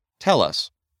 Tell us,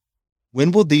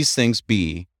 when will these things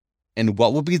be? And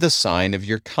what will be the sign of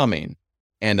your coming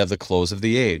and of the close of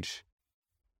the age?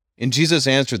 And Jesus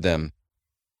answered them,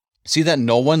 See that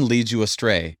no one leads you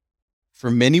astray. For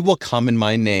many will come in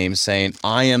my name, saying,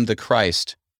 I am the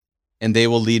Christ, and they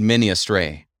will lead many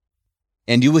astray.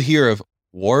 And you will hear of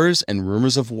wars and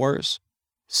rumors of wars.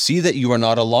 See that you are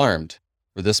not alarmed,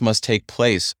 for this must take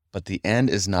place, but the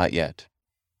end is not yet.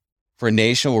 For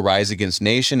nation will rise against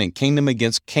nation and kingdom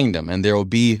against kingdom, and there will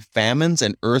be famines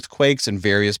and earthquakes in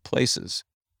various places.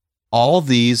 All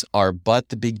these are but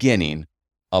the beginning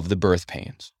of the birth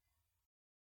pains.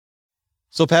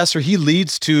 So, Pastor, he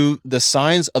leads to the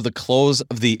signs of the close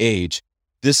of the age.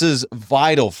 This is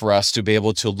vital for us to be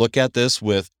able to look at this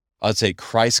with, I'd say,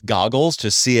 Christ goggles, to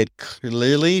see it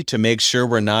clearly, to make sure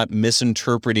we're not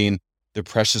misinterpreting the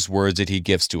precious words that he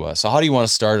gives to us. So how do you want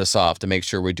to start us off to make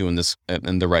sure we're doing this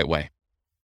in the right way?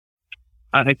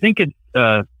 I think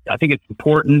it's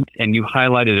important, and you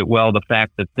highlighted it well, the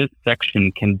fact that this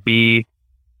section can be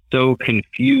so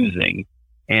confusing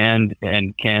and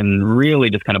can really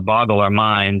just kind of boggle our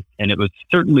minds. And it was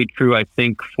certainly true, I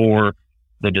think, for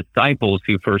the disciples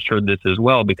who first heard this as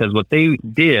well, because what they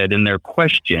did in their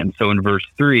question, so in verse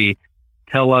 3,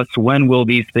 tell us, when will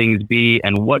these things be,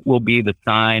 and what will be the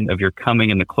sign of your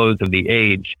coming and the close of the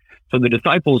age? So the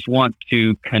disciples want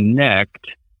to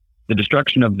connect the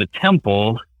destruction of the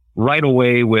temple right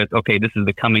away with, okay, this is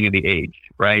the coming of the age,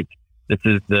 right? This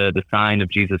is the sign of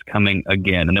Jesus coming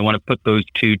again. And they want to put those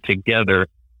two together,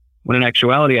 when in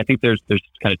actuality, I think there's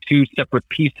kind of two separate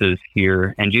pieces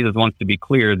here. And Jesus wants to be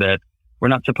clear that we're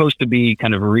not supposed to be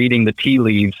kind of reading the tea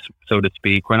leaves, so to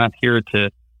speak. We're not here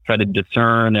to try to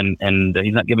discern, and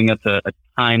he's not giving us a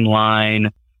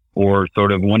timeline or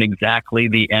sort of when exactly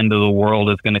the end of the world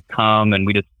is going to come, and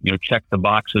we just check the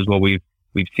boxes. Well, we've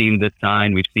seen this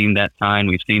sign, we've seen that sign,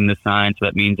 we've seen this sign, so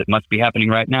that means it must be happening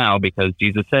right now because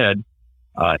Jesus said.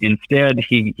 Instead,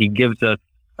 he gives us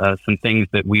some things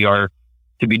that we are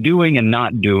to be doing and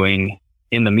not doing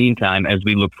in the meantime as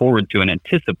we look forward to and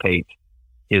anticipate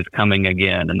his coming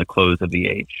again and the close of the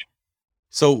age.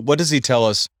 So what does he tell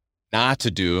us not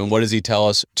to do, and what does he tell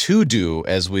us to do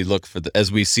as we look for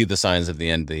as we see the signs of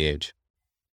the end of the age?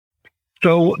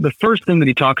 So the first thing that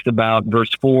he talks about,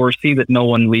 verse 4, see that no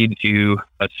one leads you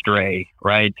astray,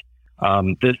 right?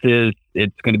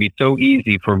 It's going to be so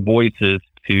easy for voices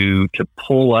to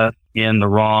pull us in the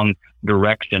wrong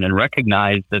direction, and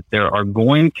recognize that there are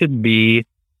going to be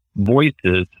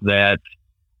voices that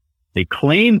they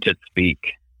claim to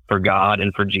speak for God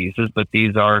and for Jesus, but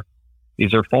these are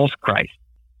false Christs.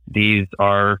 These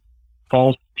are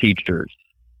false teachers.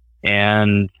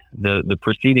 And the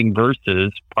preceding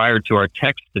verses prior to our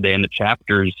text today, in the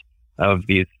chapters of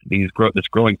this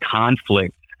growing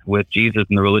conflict with Jesus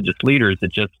and the religious leaders,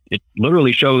 it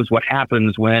literally shows what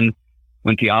happens when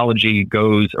theology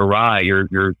goes awry.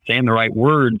 You're saying the right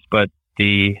words, but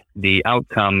the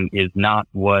outcome is not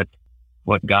what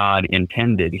God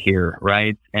intended here,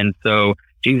 right? And so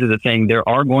Jesus is saying there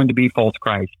are going to be false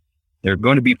Christs. There are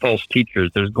going to be false teachers.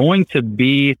 There's going to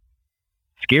be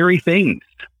scary things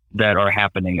that are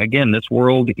happening. Again, this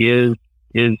world is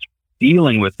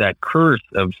dealing with that curse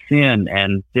of sin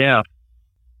and death,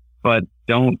 but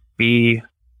don't be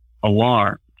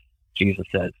alarmed, Jesus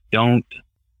says. Don't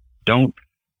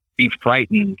be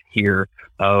frightened here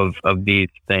of these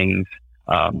things.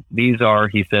 These are,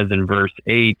 he says in verse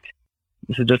 8,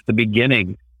 this is just the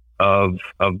beginning of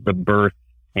the birth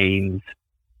pains.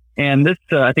 And this,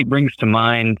 I think, brings to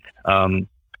mind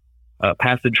a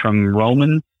passage from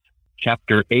Romans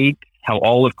chapter 8, how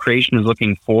all of creation is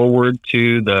looking forward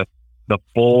to the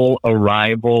full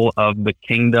arrival of the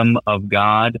kingdom of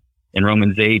God. In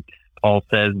Romans 8, Paul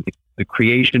says the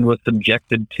creation was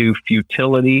subjected to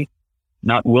futility,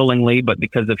 not willingly, but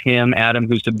because of him, Adam,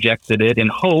 who subjected it, in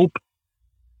hope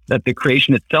that the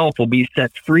creation itself will be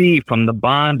set free from the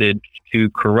bondage to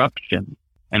corruption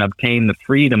and obtain the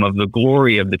freedom of the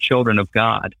glory of the children of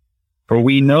God. For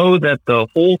we know that the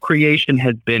whole creation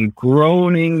has been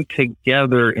groaning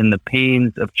together in the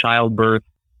pains of childbirth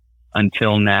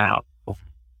until now.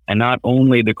 And not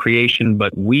only the creation,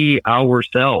 but we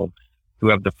ourselves, who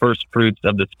have the first fruits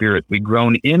of the Spirit, we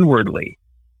groan inwardly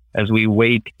as we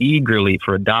wait eagerly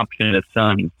for adoption as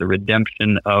sons, the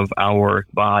redemption of our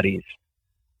bodies.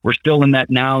 We're still in that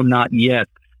now, not yet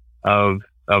of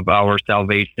our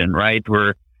salvation, right?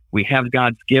 We have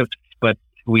God's gifts, but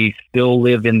we still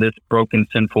live in this broken,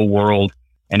 sinful world.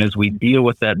 And as we deal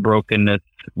with that brokenness,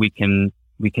 we can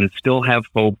still have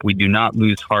hope. We do not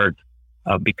lose heart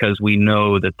because we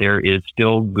know that there is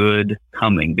still good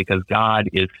coming, because God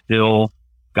is still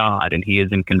God and he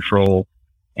is in control,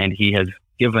 and he has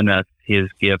given us his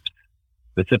gifts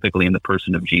specifically in the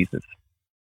person of Jesus.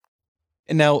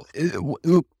 And now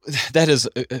that is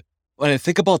when I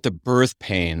think about the birth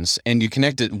pains, and you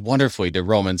connect it wonderfully to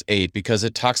Romans 8, because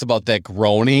it talks about that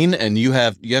groaning, and you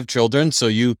have children, so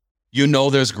you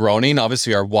know there's groaning.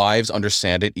 Obviously, our wives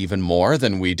understand it even more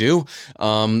than we do.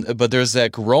 But there's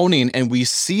that groaning, and we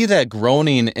see that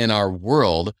groaning in our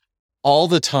world all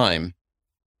the time.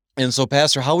 And so,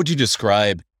 Pastor, how would you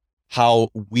describe how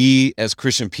we as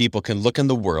Christian people can look in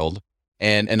the world,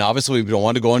 and obviously we don't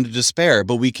want to go into despair,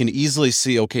 but we can easily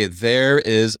see, okay, there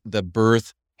is the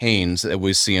birth pains that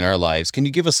we see in our lives. Can you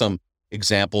give us some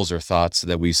examples or thoughts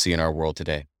that we see in our world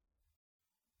today?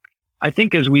 I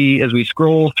think as we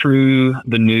scroll through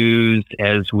the news,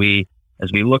 as we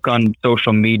look on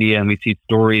social media and we see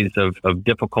stories of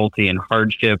difficulty and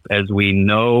hardship, as we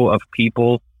know of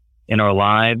people in our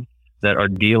lives that are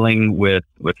dealing with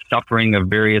suffering of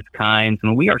various kinds,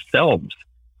 and we ourselves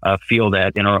feel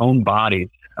that in our own bodies,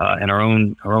 and our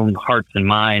own hearts and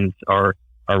minds are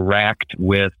racked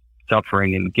with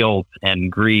suffering and guilt and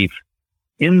grief.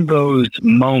 In those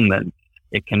moments,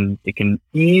 it can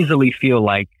easily feel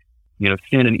like,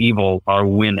 sin and evil are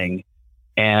winning.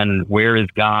 And where is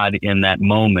God in that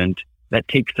moment? That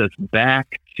takes us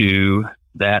back to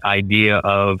that idea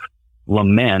of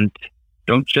lament.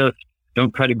 Don't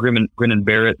try to grin and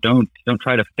bear it. Don't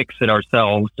try to fix it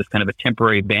ourselves. Just kind of a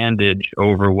temporary bandage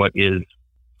over what is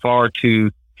far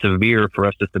too severe for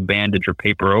us just to bandage or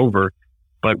paper over.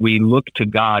 But we look to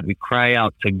God, we cry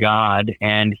out to God,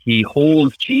 and He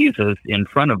holds Jesus in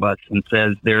front of us and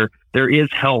says, there is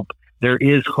help, there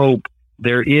is hope,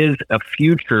 there is a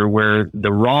future where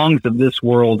the wrongs of this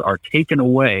world are taken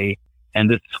away,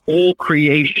 and this whole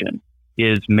creation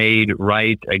is made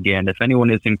right again. If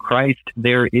anyone is in Christ,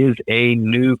 there is a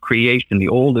new creation. The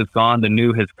old is gone, the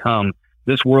new has come.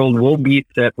 This world will be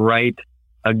set right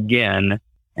again.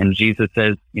 And Jesus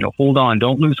says, hold on,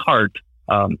 don't lose heart.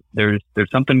 There's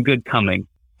something good coming.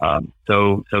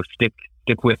 So stick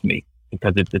with me,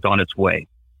 because it's on its way.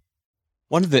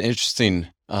 One of the interesting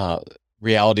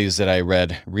realities that I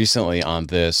read recently on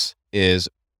this is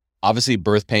obviously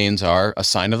birth pains are a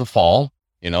sign of the fall.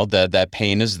 That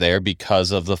pain is there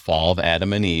because of the fall of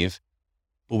Adam and Eve.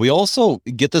 But we also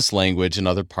get this language in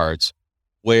other parts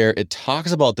where it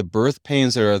talks about the birth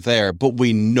pains that are there, but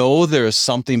we know there is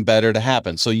something better to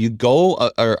happen. So you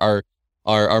go,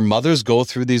 our mothers go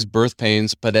through these birth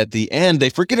pains, but at the end they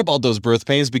forget about those birth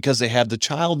pains because they have the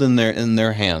child in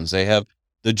their hands. They have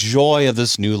the joy of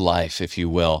this new life, if you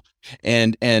will.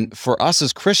 And for us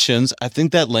as Christians, I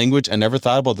think that language, I never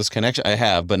thought about this connection. I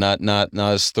have, but not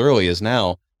as thoroughly as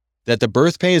now, that the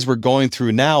birth pains we're going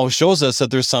through now shows us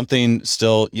that there's something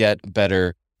still yet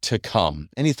better to come.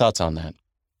 Any thoughts on that?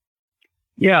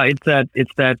 Yeah, it's that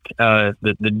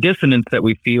the dissonance that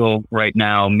we feel right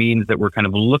now means that we're kind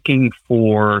of looking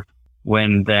for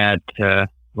when the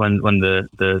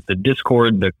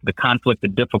discord, the conflict, the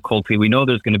difficulty, we know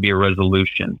there's going to be a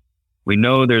resolution. We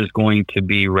know there's going to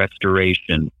be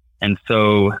restoration. And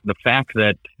so the fact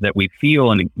that we feel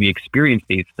and we experience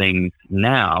these things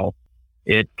now,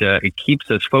 it keeps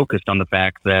us focused on the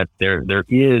fact that there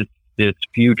is this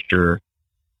future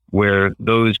where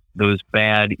those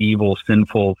bad, evil,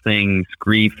 sinful things,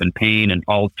 grief and pain and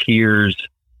all tears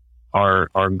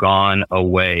are gone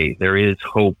away. There is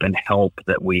hope and help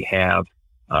that we have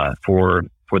for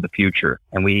the future.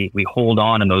 And we hold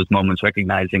on in those moments,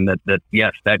 recognizing that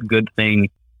yes, that good thing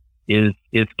is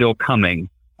still coming,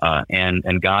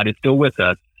 and God is still with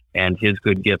us, and His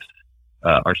good gifts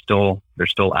they're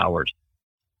still ours.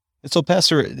 And so,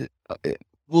 Pastor,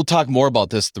 we'll talk more about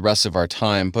this the rest of our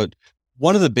time, but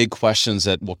one of the big questions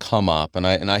that will come up, and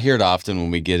I hear it often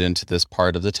when we get into this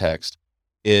part of the text,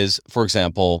 is, for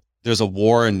example, there's a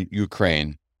war in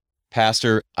Ukraine.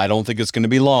 Pastor, I don't think it's going to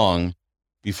be long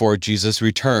before Jesus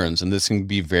returns, and this can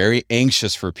be very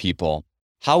anxious for people.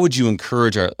 How would you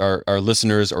encourage our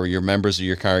listeners or your members of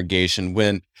your congregation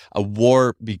when a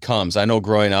war becomes? I know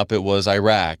growing up it was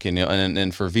Iraq,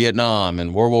 and for Vietnam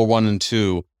and World War I and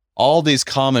II, all these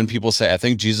common people say, I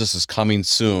think Jesus is coming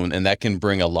soon, and that can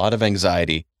bring a lot of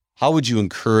anxiety. How would you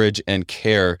encourage and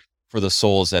care for the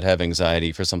souls that have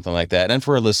anxiety for something like that, and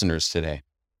for our listeners today?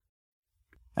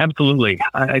 Absolutely.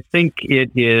 I think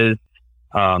it is.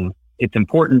 It's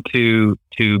important to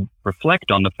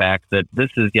reflect on the fact that this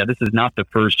is not the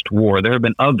first war. There have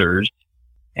been others,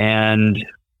 and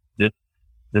this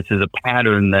is a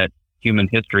pattern that human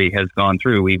history has gone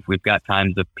through. We've got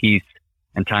times of peace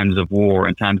and times of war,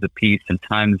 and times of peace and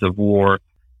times of war.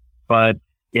 But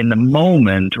in the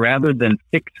moment, rather than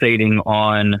fixating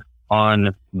on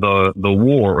the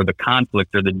war or the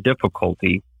conflict or the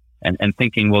difficulty, and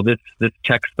thinking, well, this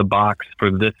checks the box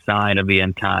for this sign of the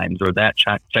end times, or that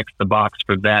checks the box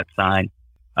for that sign.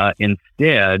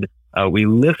 Instead, We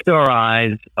lift our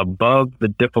eyes above the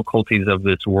difficulties of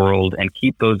this world and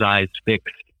keep those eyes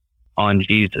fixed on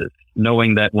Jesus,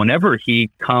 knowing that whenever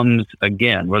he comes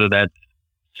again, whether that's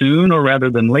soon or rather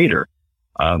than later,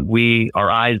 our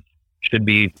eyes should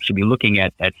be looking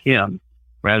at him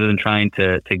rather than trying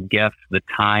to guess the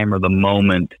time or the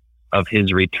moment of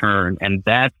his return. And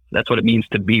that's what it means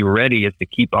to be ready, is to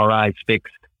keep our eyes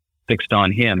fixed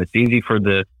on him. It's easy for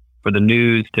the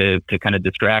news to kind of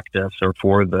distract us, or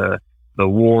for the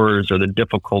wars or the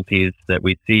difficulties that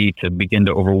we see to begin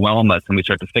to overwhelm us, and we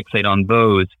start to fixate on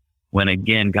those, when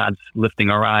again God's lifting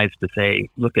our eyes to say,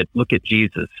 look at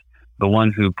Jesus, the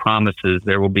one who promises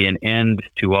there will be an end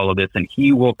to all of this, and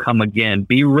he will come again.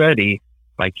 Be ready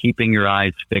by keeping your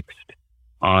eyes fixed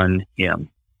on him.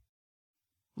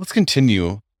 Let's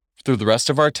continue through the rest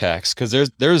of our text, because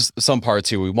there's some parts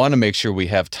here we want to make sure we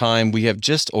have time. We have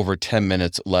just over 10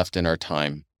 minutes left in our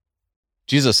time.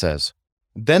 Jesus says,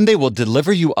 "Then they will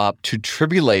deliver you up to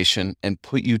tribulation and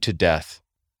put you to death,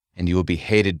 and you will be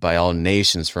hated by all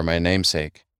nations for my name's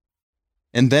sake.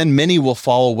 And then many will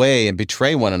fall away and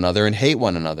betray one another and hate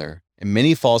one another, and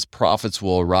many false prophets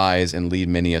will arise and lead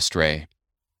many astray.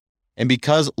 And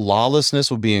because lawlessness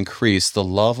will be increased, the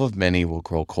love of many will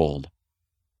grow cold.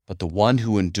 But the one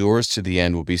who endures to the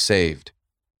end will be saved.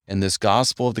 And this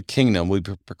gospel of the kingdom will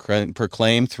be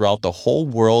proclaimed throughout the whole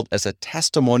world as a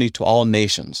testimony to all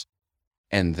nations,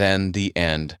 and then the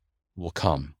end will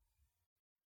come."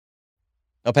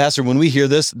 Now, Pastor, when we hear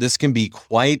this can be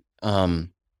quite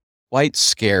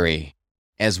scary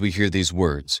as we hear these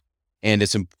words. And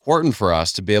it's important for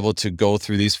us to be able to go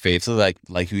through these faithfully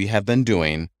like we have been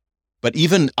doing. But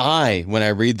even when I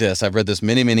read this, I've read this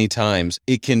many, many times,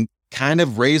 it can kind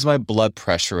of raise my blood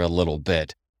pressure a little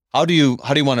bit. How do you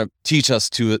want to teach us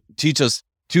to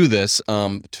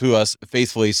us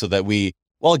faithfully, so that we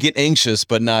get anxious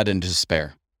but not in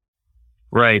despair?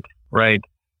 Right.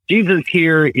 Jesus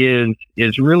here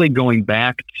is really going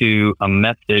back to a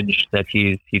message that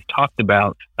he's talked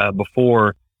about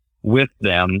before with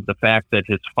them, the fact that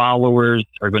his followers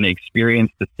are going to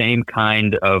experience the same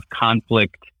kind of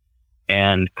conflict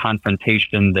and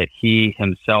confrontation that he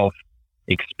himself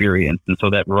experienced. And so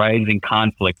that rising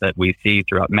conflict that we see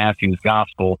throughout Matthew's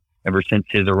gospel ever since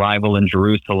his arrival in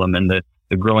Jerusalem, and the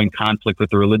growing conflict with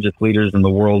the religious leaders in the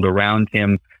world around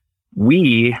him,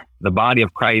 we, the body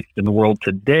of Christ in the world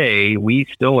today, we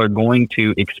still are going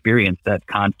to experience that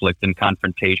conflict and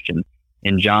confrontation.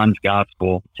 In John's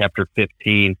gospel, chapter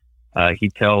 15, he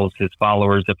tells his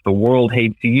followers, "If the world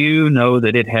hates you, know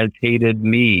that it has hated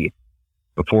me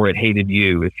before it hated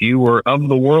you. If you were of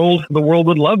the world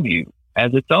would love you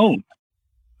as its own.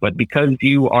 But because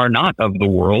you are not of the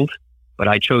world, but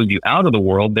I chose you out of the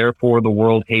world, therefore the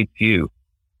world hates you.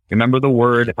 Remember the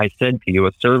word I said to you,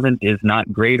 a servant is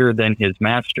not greater than his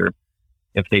master.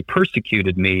 If they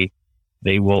persecuted me,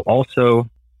 they will also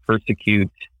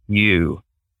persecute you."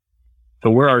 So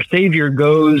where our Savior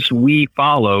goes, we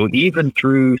follow, even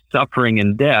through suffering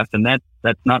and death. And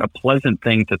that's not a pleasant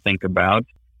thing to think about.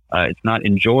 It's not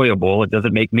enjoyable. It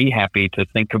doesn't make me happy to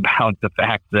think about the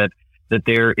fact that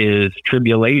there is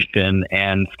tribulation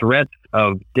and threats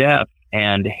of death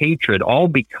and hatred, all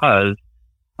because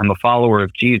I'm a follower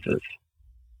of Jesus.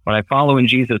 But I follow in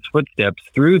Jesus' footsteps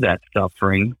through that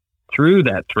suffering, through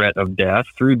that threat of death,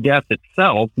 through death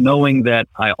itself, knowing that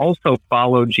I also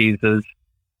follow Jesus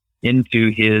into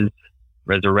his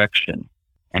resurrection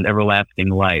and everlasting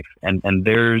life. And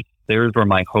there's where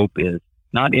my hope is.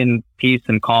 Not in peace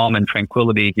and calm and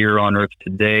tranquility here on earth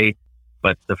today,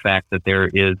 but the fact that there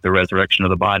is the resurrection of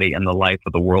the body and the life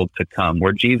of the world to come.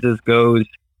 Where Jesus goes,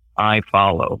 I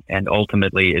follow. And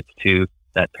ultimately, it's to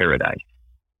that paradise.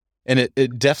 And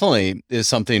it definitely is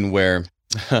something where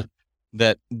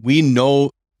that we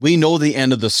know the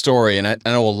end of the story. And I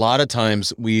know a lot of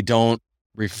times we don't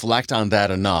reflect on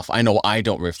that enough. I know I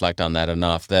don't reflect on that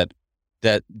enough, that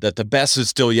the best is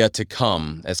still yet to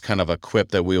come, as kind of a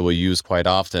quip that we will use quite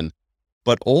often.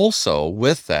 But also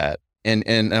with that,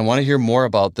 and I want to hear more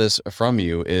about this from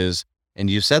you, and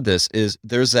you said this, is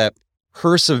there's that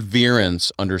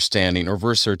perseverance understanding, or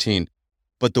verse 13,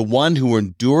 but the one who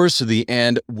endures to the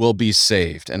end will be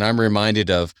saved. And I'm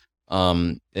reminded of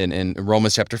in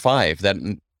Romans chapter 5, that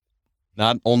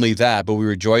not only that, but we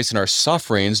rejoice in our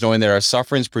sufferings, knowing that our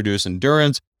sufferings produce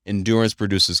endurance, endurance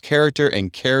produces character,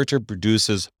 and character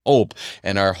produces hope.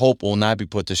 And our hope will not be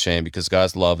put to shame, because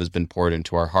God's love has been poured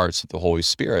into our hearts through the Holy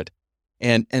Spirit.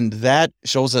 And that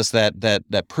shows us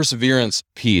that perseverance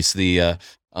piece,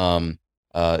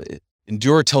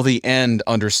 endure till the end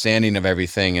understanding of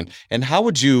everything. And how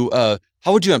would you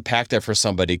unpack that for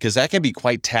somebody? Because that can be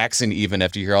quite taxing even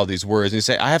after you hear all these words. And you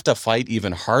say, I have to fight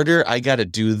even harder. I got to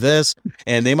do this.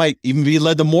 And they might even be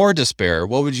led to more despair.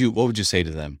 What would you say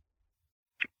to them?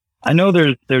 I know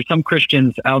there's some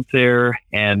Christians out there,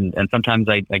 and sometimes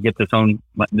I get this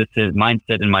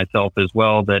mindset in myself as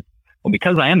well, that, well,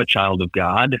 because I am a child of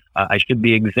God, I should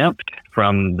be exempt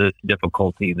from this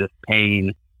difficulty, this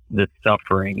pain, this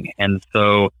suffering. And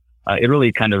so it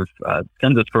really kind of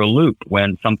sends us for a loop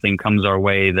when something comes our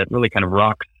way that really kind of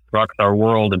rocks our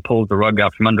world and pulls the rug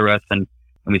out from under us. And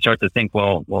we start to think,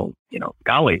 well,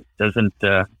 golly, doesn't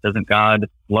God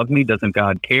love me? Doesn't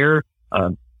God care?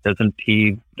 Isn't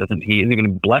he going to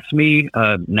bless me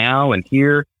now and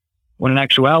here? When in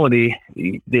actuality,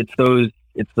 it's those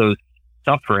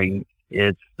sufferings,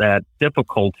 it's that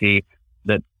difficulty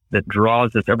that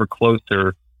draws us ever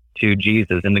closer to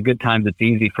Jesus. In the good times, it's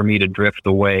easy for me to drift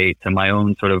away to my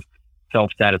own sort of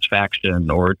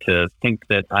self-satisfaction, or to think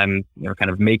that I'm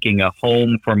kind of making a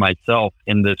home for myself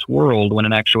in this world, when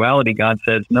in actuality, God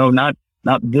says, no, not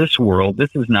this world. This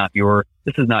is not your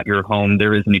home.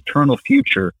 There is an eternal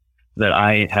future that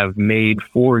I have made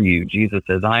for you. Jesus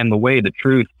says, I am the way, the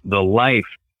truth, the life.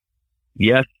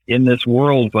 Yes, in this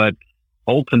world, but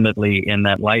ultimately in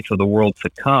that life of the world to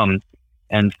come.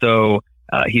 And so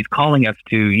he's calling us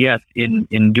to, yes,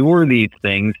 endure these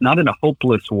things, not in a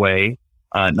hopeless way,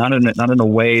 not in a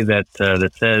way that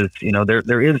says,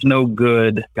 there is no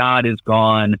good, God is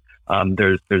gone,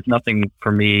 there's nothing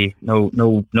for me,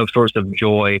 no source of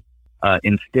joy.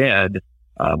 Instead,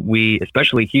 we,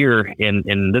 especially here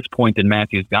in this point in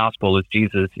Matthew's gospel, as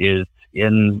Jesus is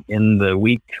in the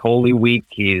week, Holy Week,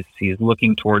 he's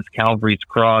looking towards Calvary's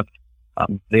cross.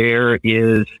 There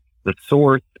is the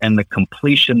source and the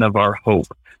completion of our hope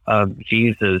of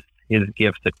Jesus, his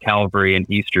gifts at Calvary and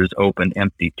Easter's open,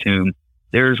 empty tomb.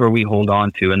 There's where we hold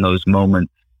on to in those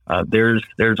moments. There's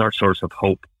our source of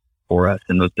hope for us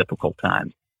in those difficult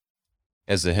times.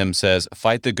 As the hymn says,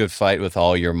 fight the good fight with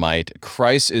all your might.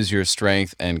 Christ is your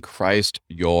strength and Christ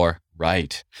your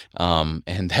right. And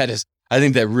that is, I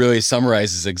think that really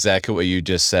summarizes exactly what you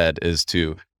just said, is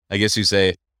to, I guess you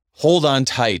say, hold on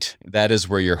tight. That is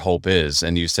where your hope is.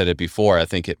 And you said it before. I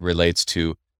think it relates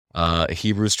to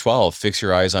Hebrews 12. Fix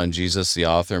your eyes on Jesus, the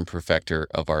author and perfecter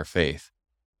of our faith.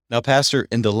 Now, Pastor,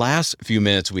 in the last few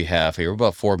minutes we have here, we're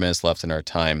about 4 minutes left in our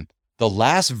time, the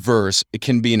last verse, it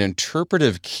can be an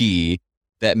interpretive key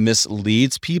that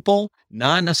misleads people,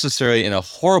 not necessarily in a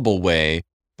horrible way,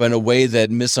 but in a way that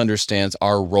misunderstands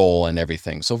our role and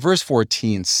everything. So verse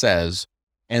 14 says,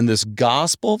 and this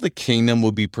gospel of the kingdom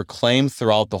will be proclaimed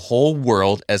throughout the whole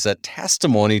world as a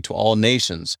testimony to all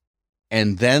nations,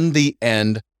 and then the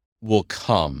end will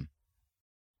come.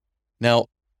 Now,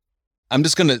 I'm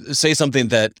just going to say something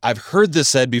that I've heard this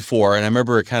said before, and I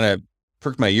remember it kind of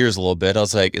perked my ears a little bit. I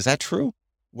was like, is that true?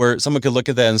 Where someone could look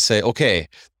at that and say, okay,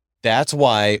 that's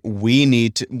why we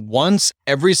need to, once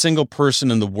every single person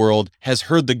in the world has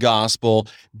heard the gospel,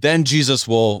 then Jesus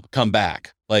will come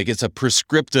back. Like, it's a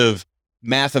prescriptive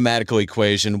mathematical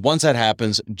equation. Once that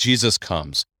happens, Jesus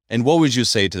comes. And what would you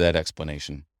say to that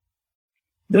explanation?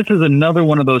 This is another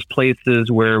one of those places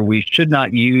where we should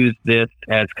not use this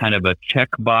as kind of a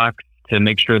checkbox to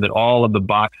make sure that all of the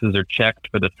boxes are checked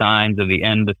for the signs of the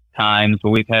end of times.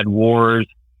 But we've had wars,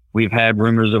 we've had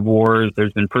rumors of wars,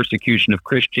 there's been persecution of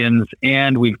Christians,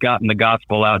 and we've gotten the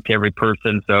gospel out to every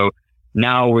person. So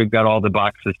now we've got all the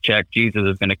boxes checked. Jesus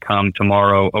is going to come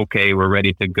tomorrow. Okay, we're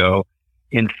ready to go.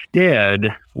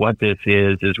 Instead, what this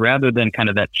is rather than kind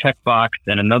of that checkbox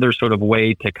and another sort of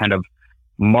way to kind of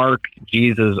mark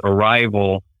Jesus'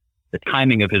 arrival, the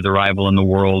timing of his arrival in the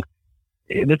world,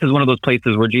 this is one of those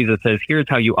places where Jesus says, here's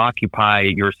how you occupy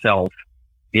yourself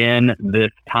in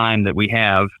this time that we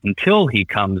have until he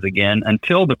comes again,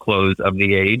 until the close of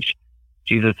the age.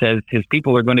 Jesus says his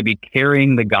people are going to be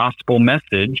carrying the gospel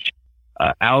message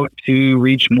out to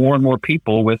reach more and more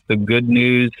people with the good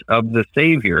news of the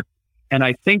Savior. And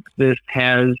I think this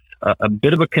has a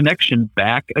bit of a connection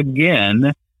back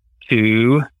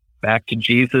to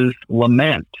Jesus'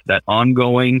 lament, that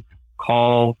ongoing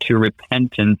call to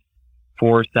repentance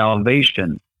for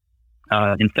salvation.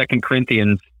 In 2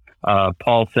 Corinthians,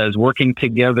 Paul says, working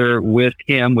together with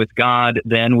him, with God,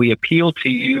 then we appeal to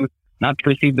you not to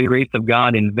receive the grace of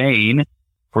God in vain.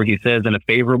 For he says, in a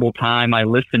favorable time I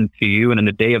listened to you, and in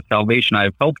the day of salvation I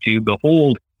have helped you.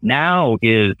 Behold, now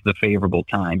is the favorable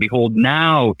time. Behold,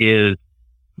 now is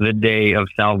the day of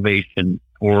salvation.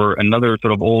 Or another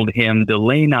sort of old hymn,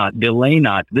 delay not, delay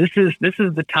not. This is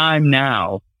the time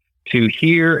now to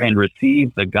hear and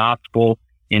receive the gospel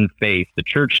in faith. The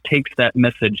church takes that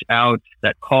message out,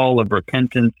 that call of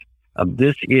repentance.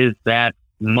 This is that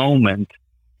moment.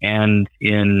 And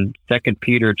in 2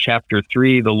 Peter chapter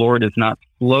 3, the Lord is not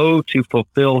slow to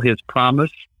fulfill his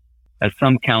promise, as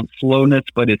some count slowness,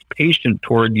 but is patient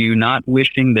toward you, not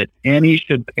wishing that any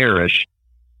should perish,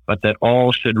 but that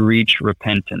all should reach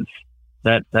repentance.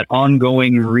 That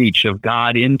ongoing reach of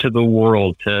God into the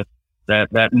world, to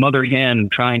that mother hen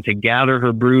trying to gather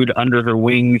her brood under her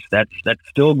wings, that's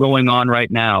still going on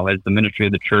right now as the ministry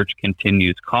of the church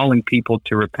continues, calling people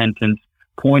to repentance,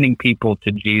 pointing people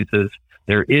to Jesus.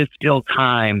 There is still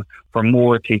time for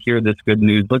more to hear this good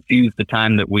news. Let's use the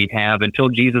time that we have until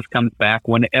Jesus comes back,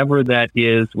 whenever that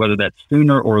is, whether that's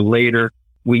sooner or later.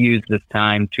 We use this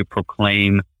time to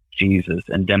proclaim Jesus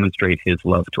and demonstrate his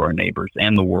love to our neighbors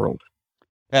and the world.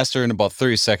 Pastor, in about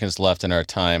 30 seconds left in our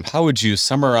time, how would you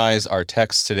summarize our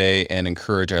text today and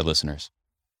encourage our listeners?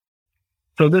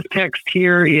 So this text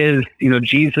here is,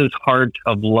 Jesus' heart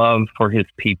of love for his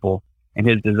people and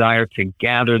his desire to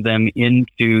gather them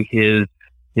into his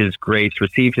grace,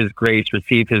 receive his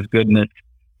goodness,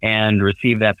 and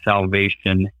receive that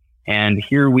salvation. And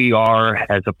here we are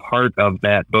as a part of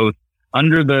that, both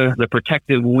under the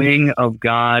protective wing of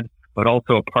God, but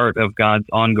also a part of God's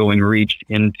ongoing reach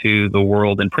into the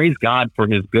world. And praise God for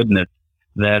his goodness,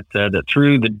 that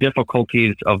through the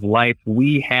difficulties of life,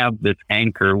 we have this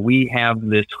anchor, we have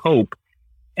this hope,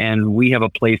 and we have a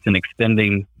place in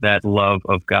extending that love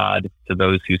of God to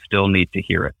those who still need to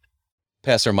hear it.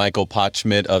 Pastor Michael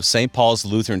Potschmidt of St. Paul's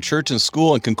Lutheran Church and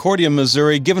School in Concordia,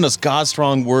 Missouri, giving us God's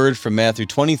strong word from Matthew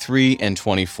 23 and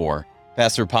 24.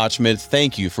 Pastor Potschmidt,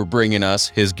 thank you for bringing us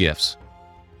his gifts.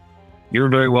 You're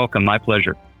very welcome. My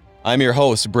pleasure. I'm your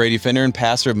host, Brady Finnern,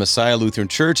 pastor of Messiah Lutheran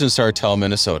Church in Sartell,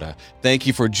 Minnesota. Thank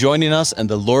you for joining us, and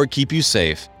the Lord keep you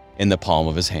safe in the palm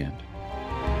of his hand.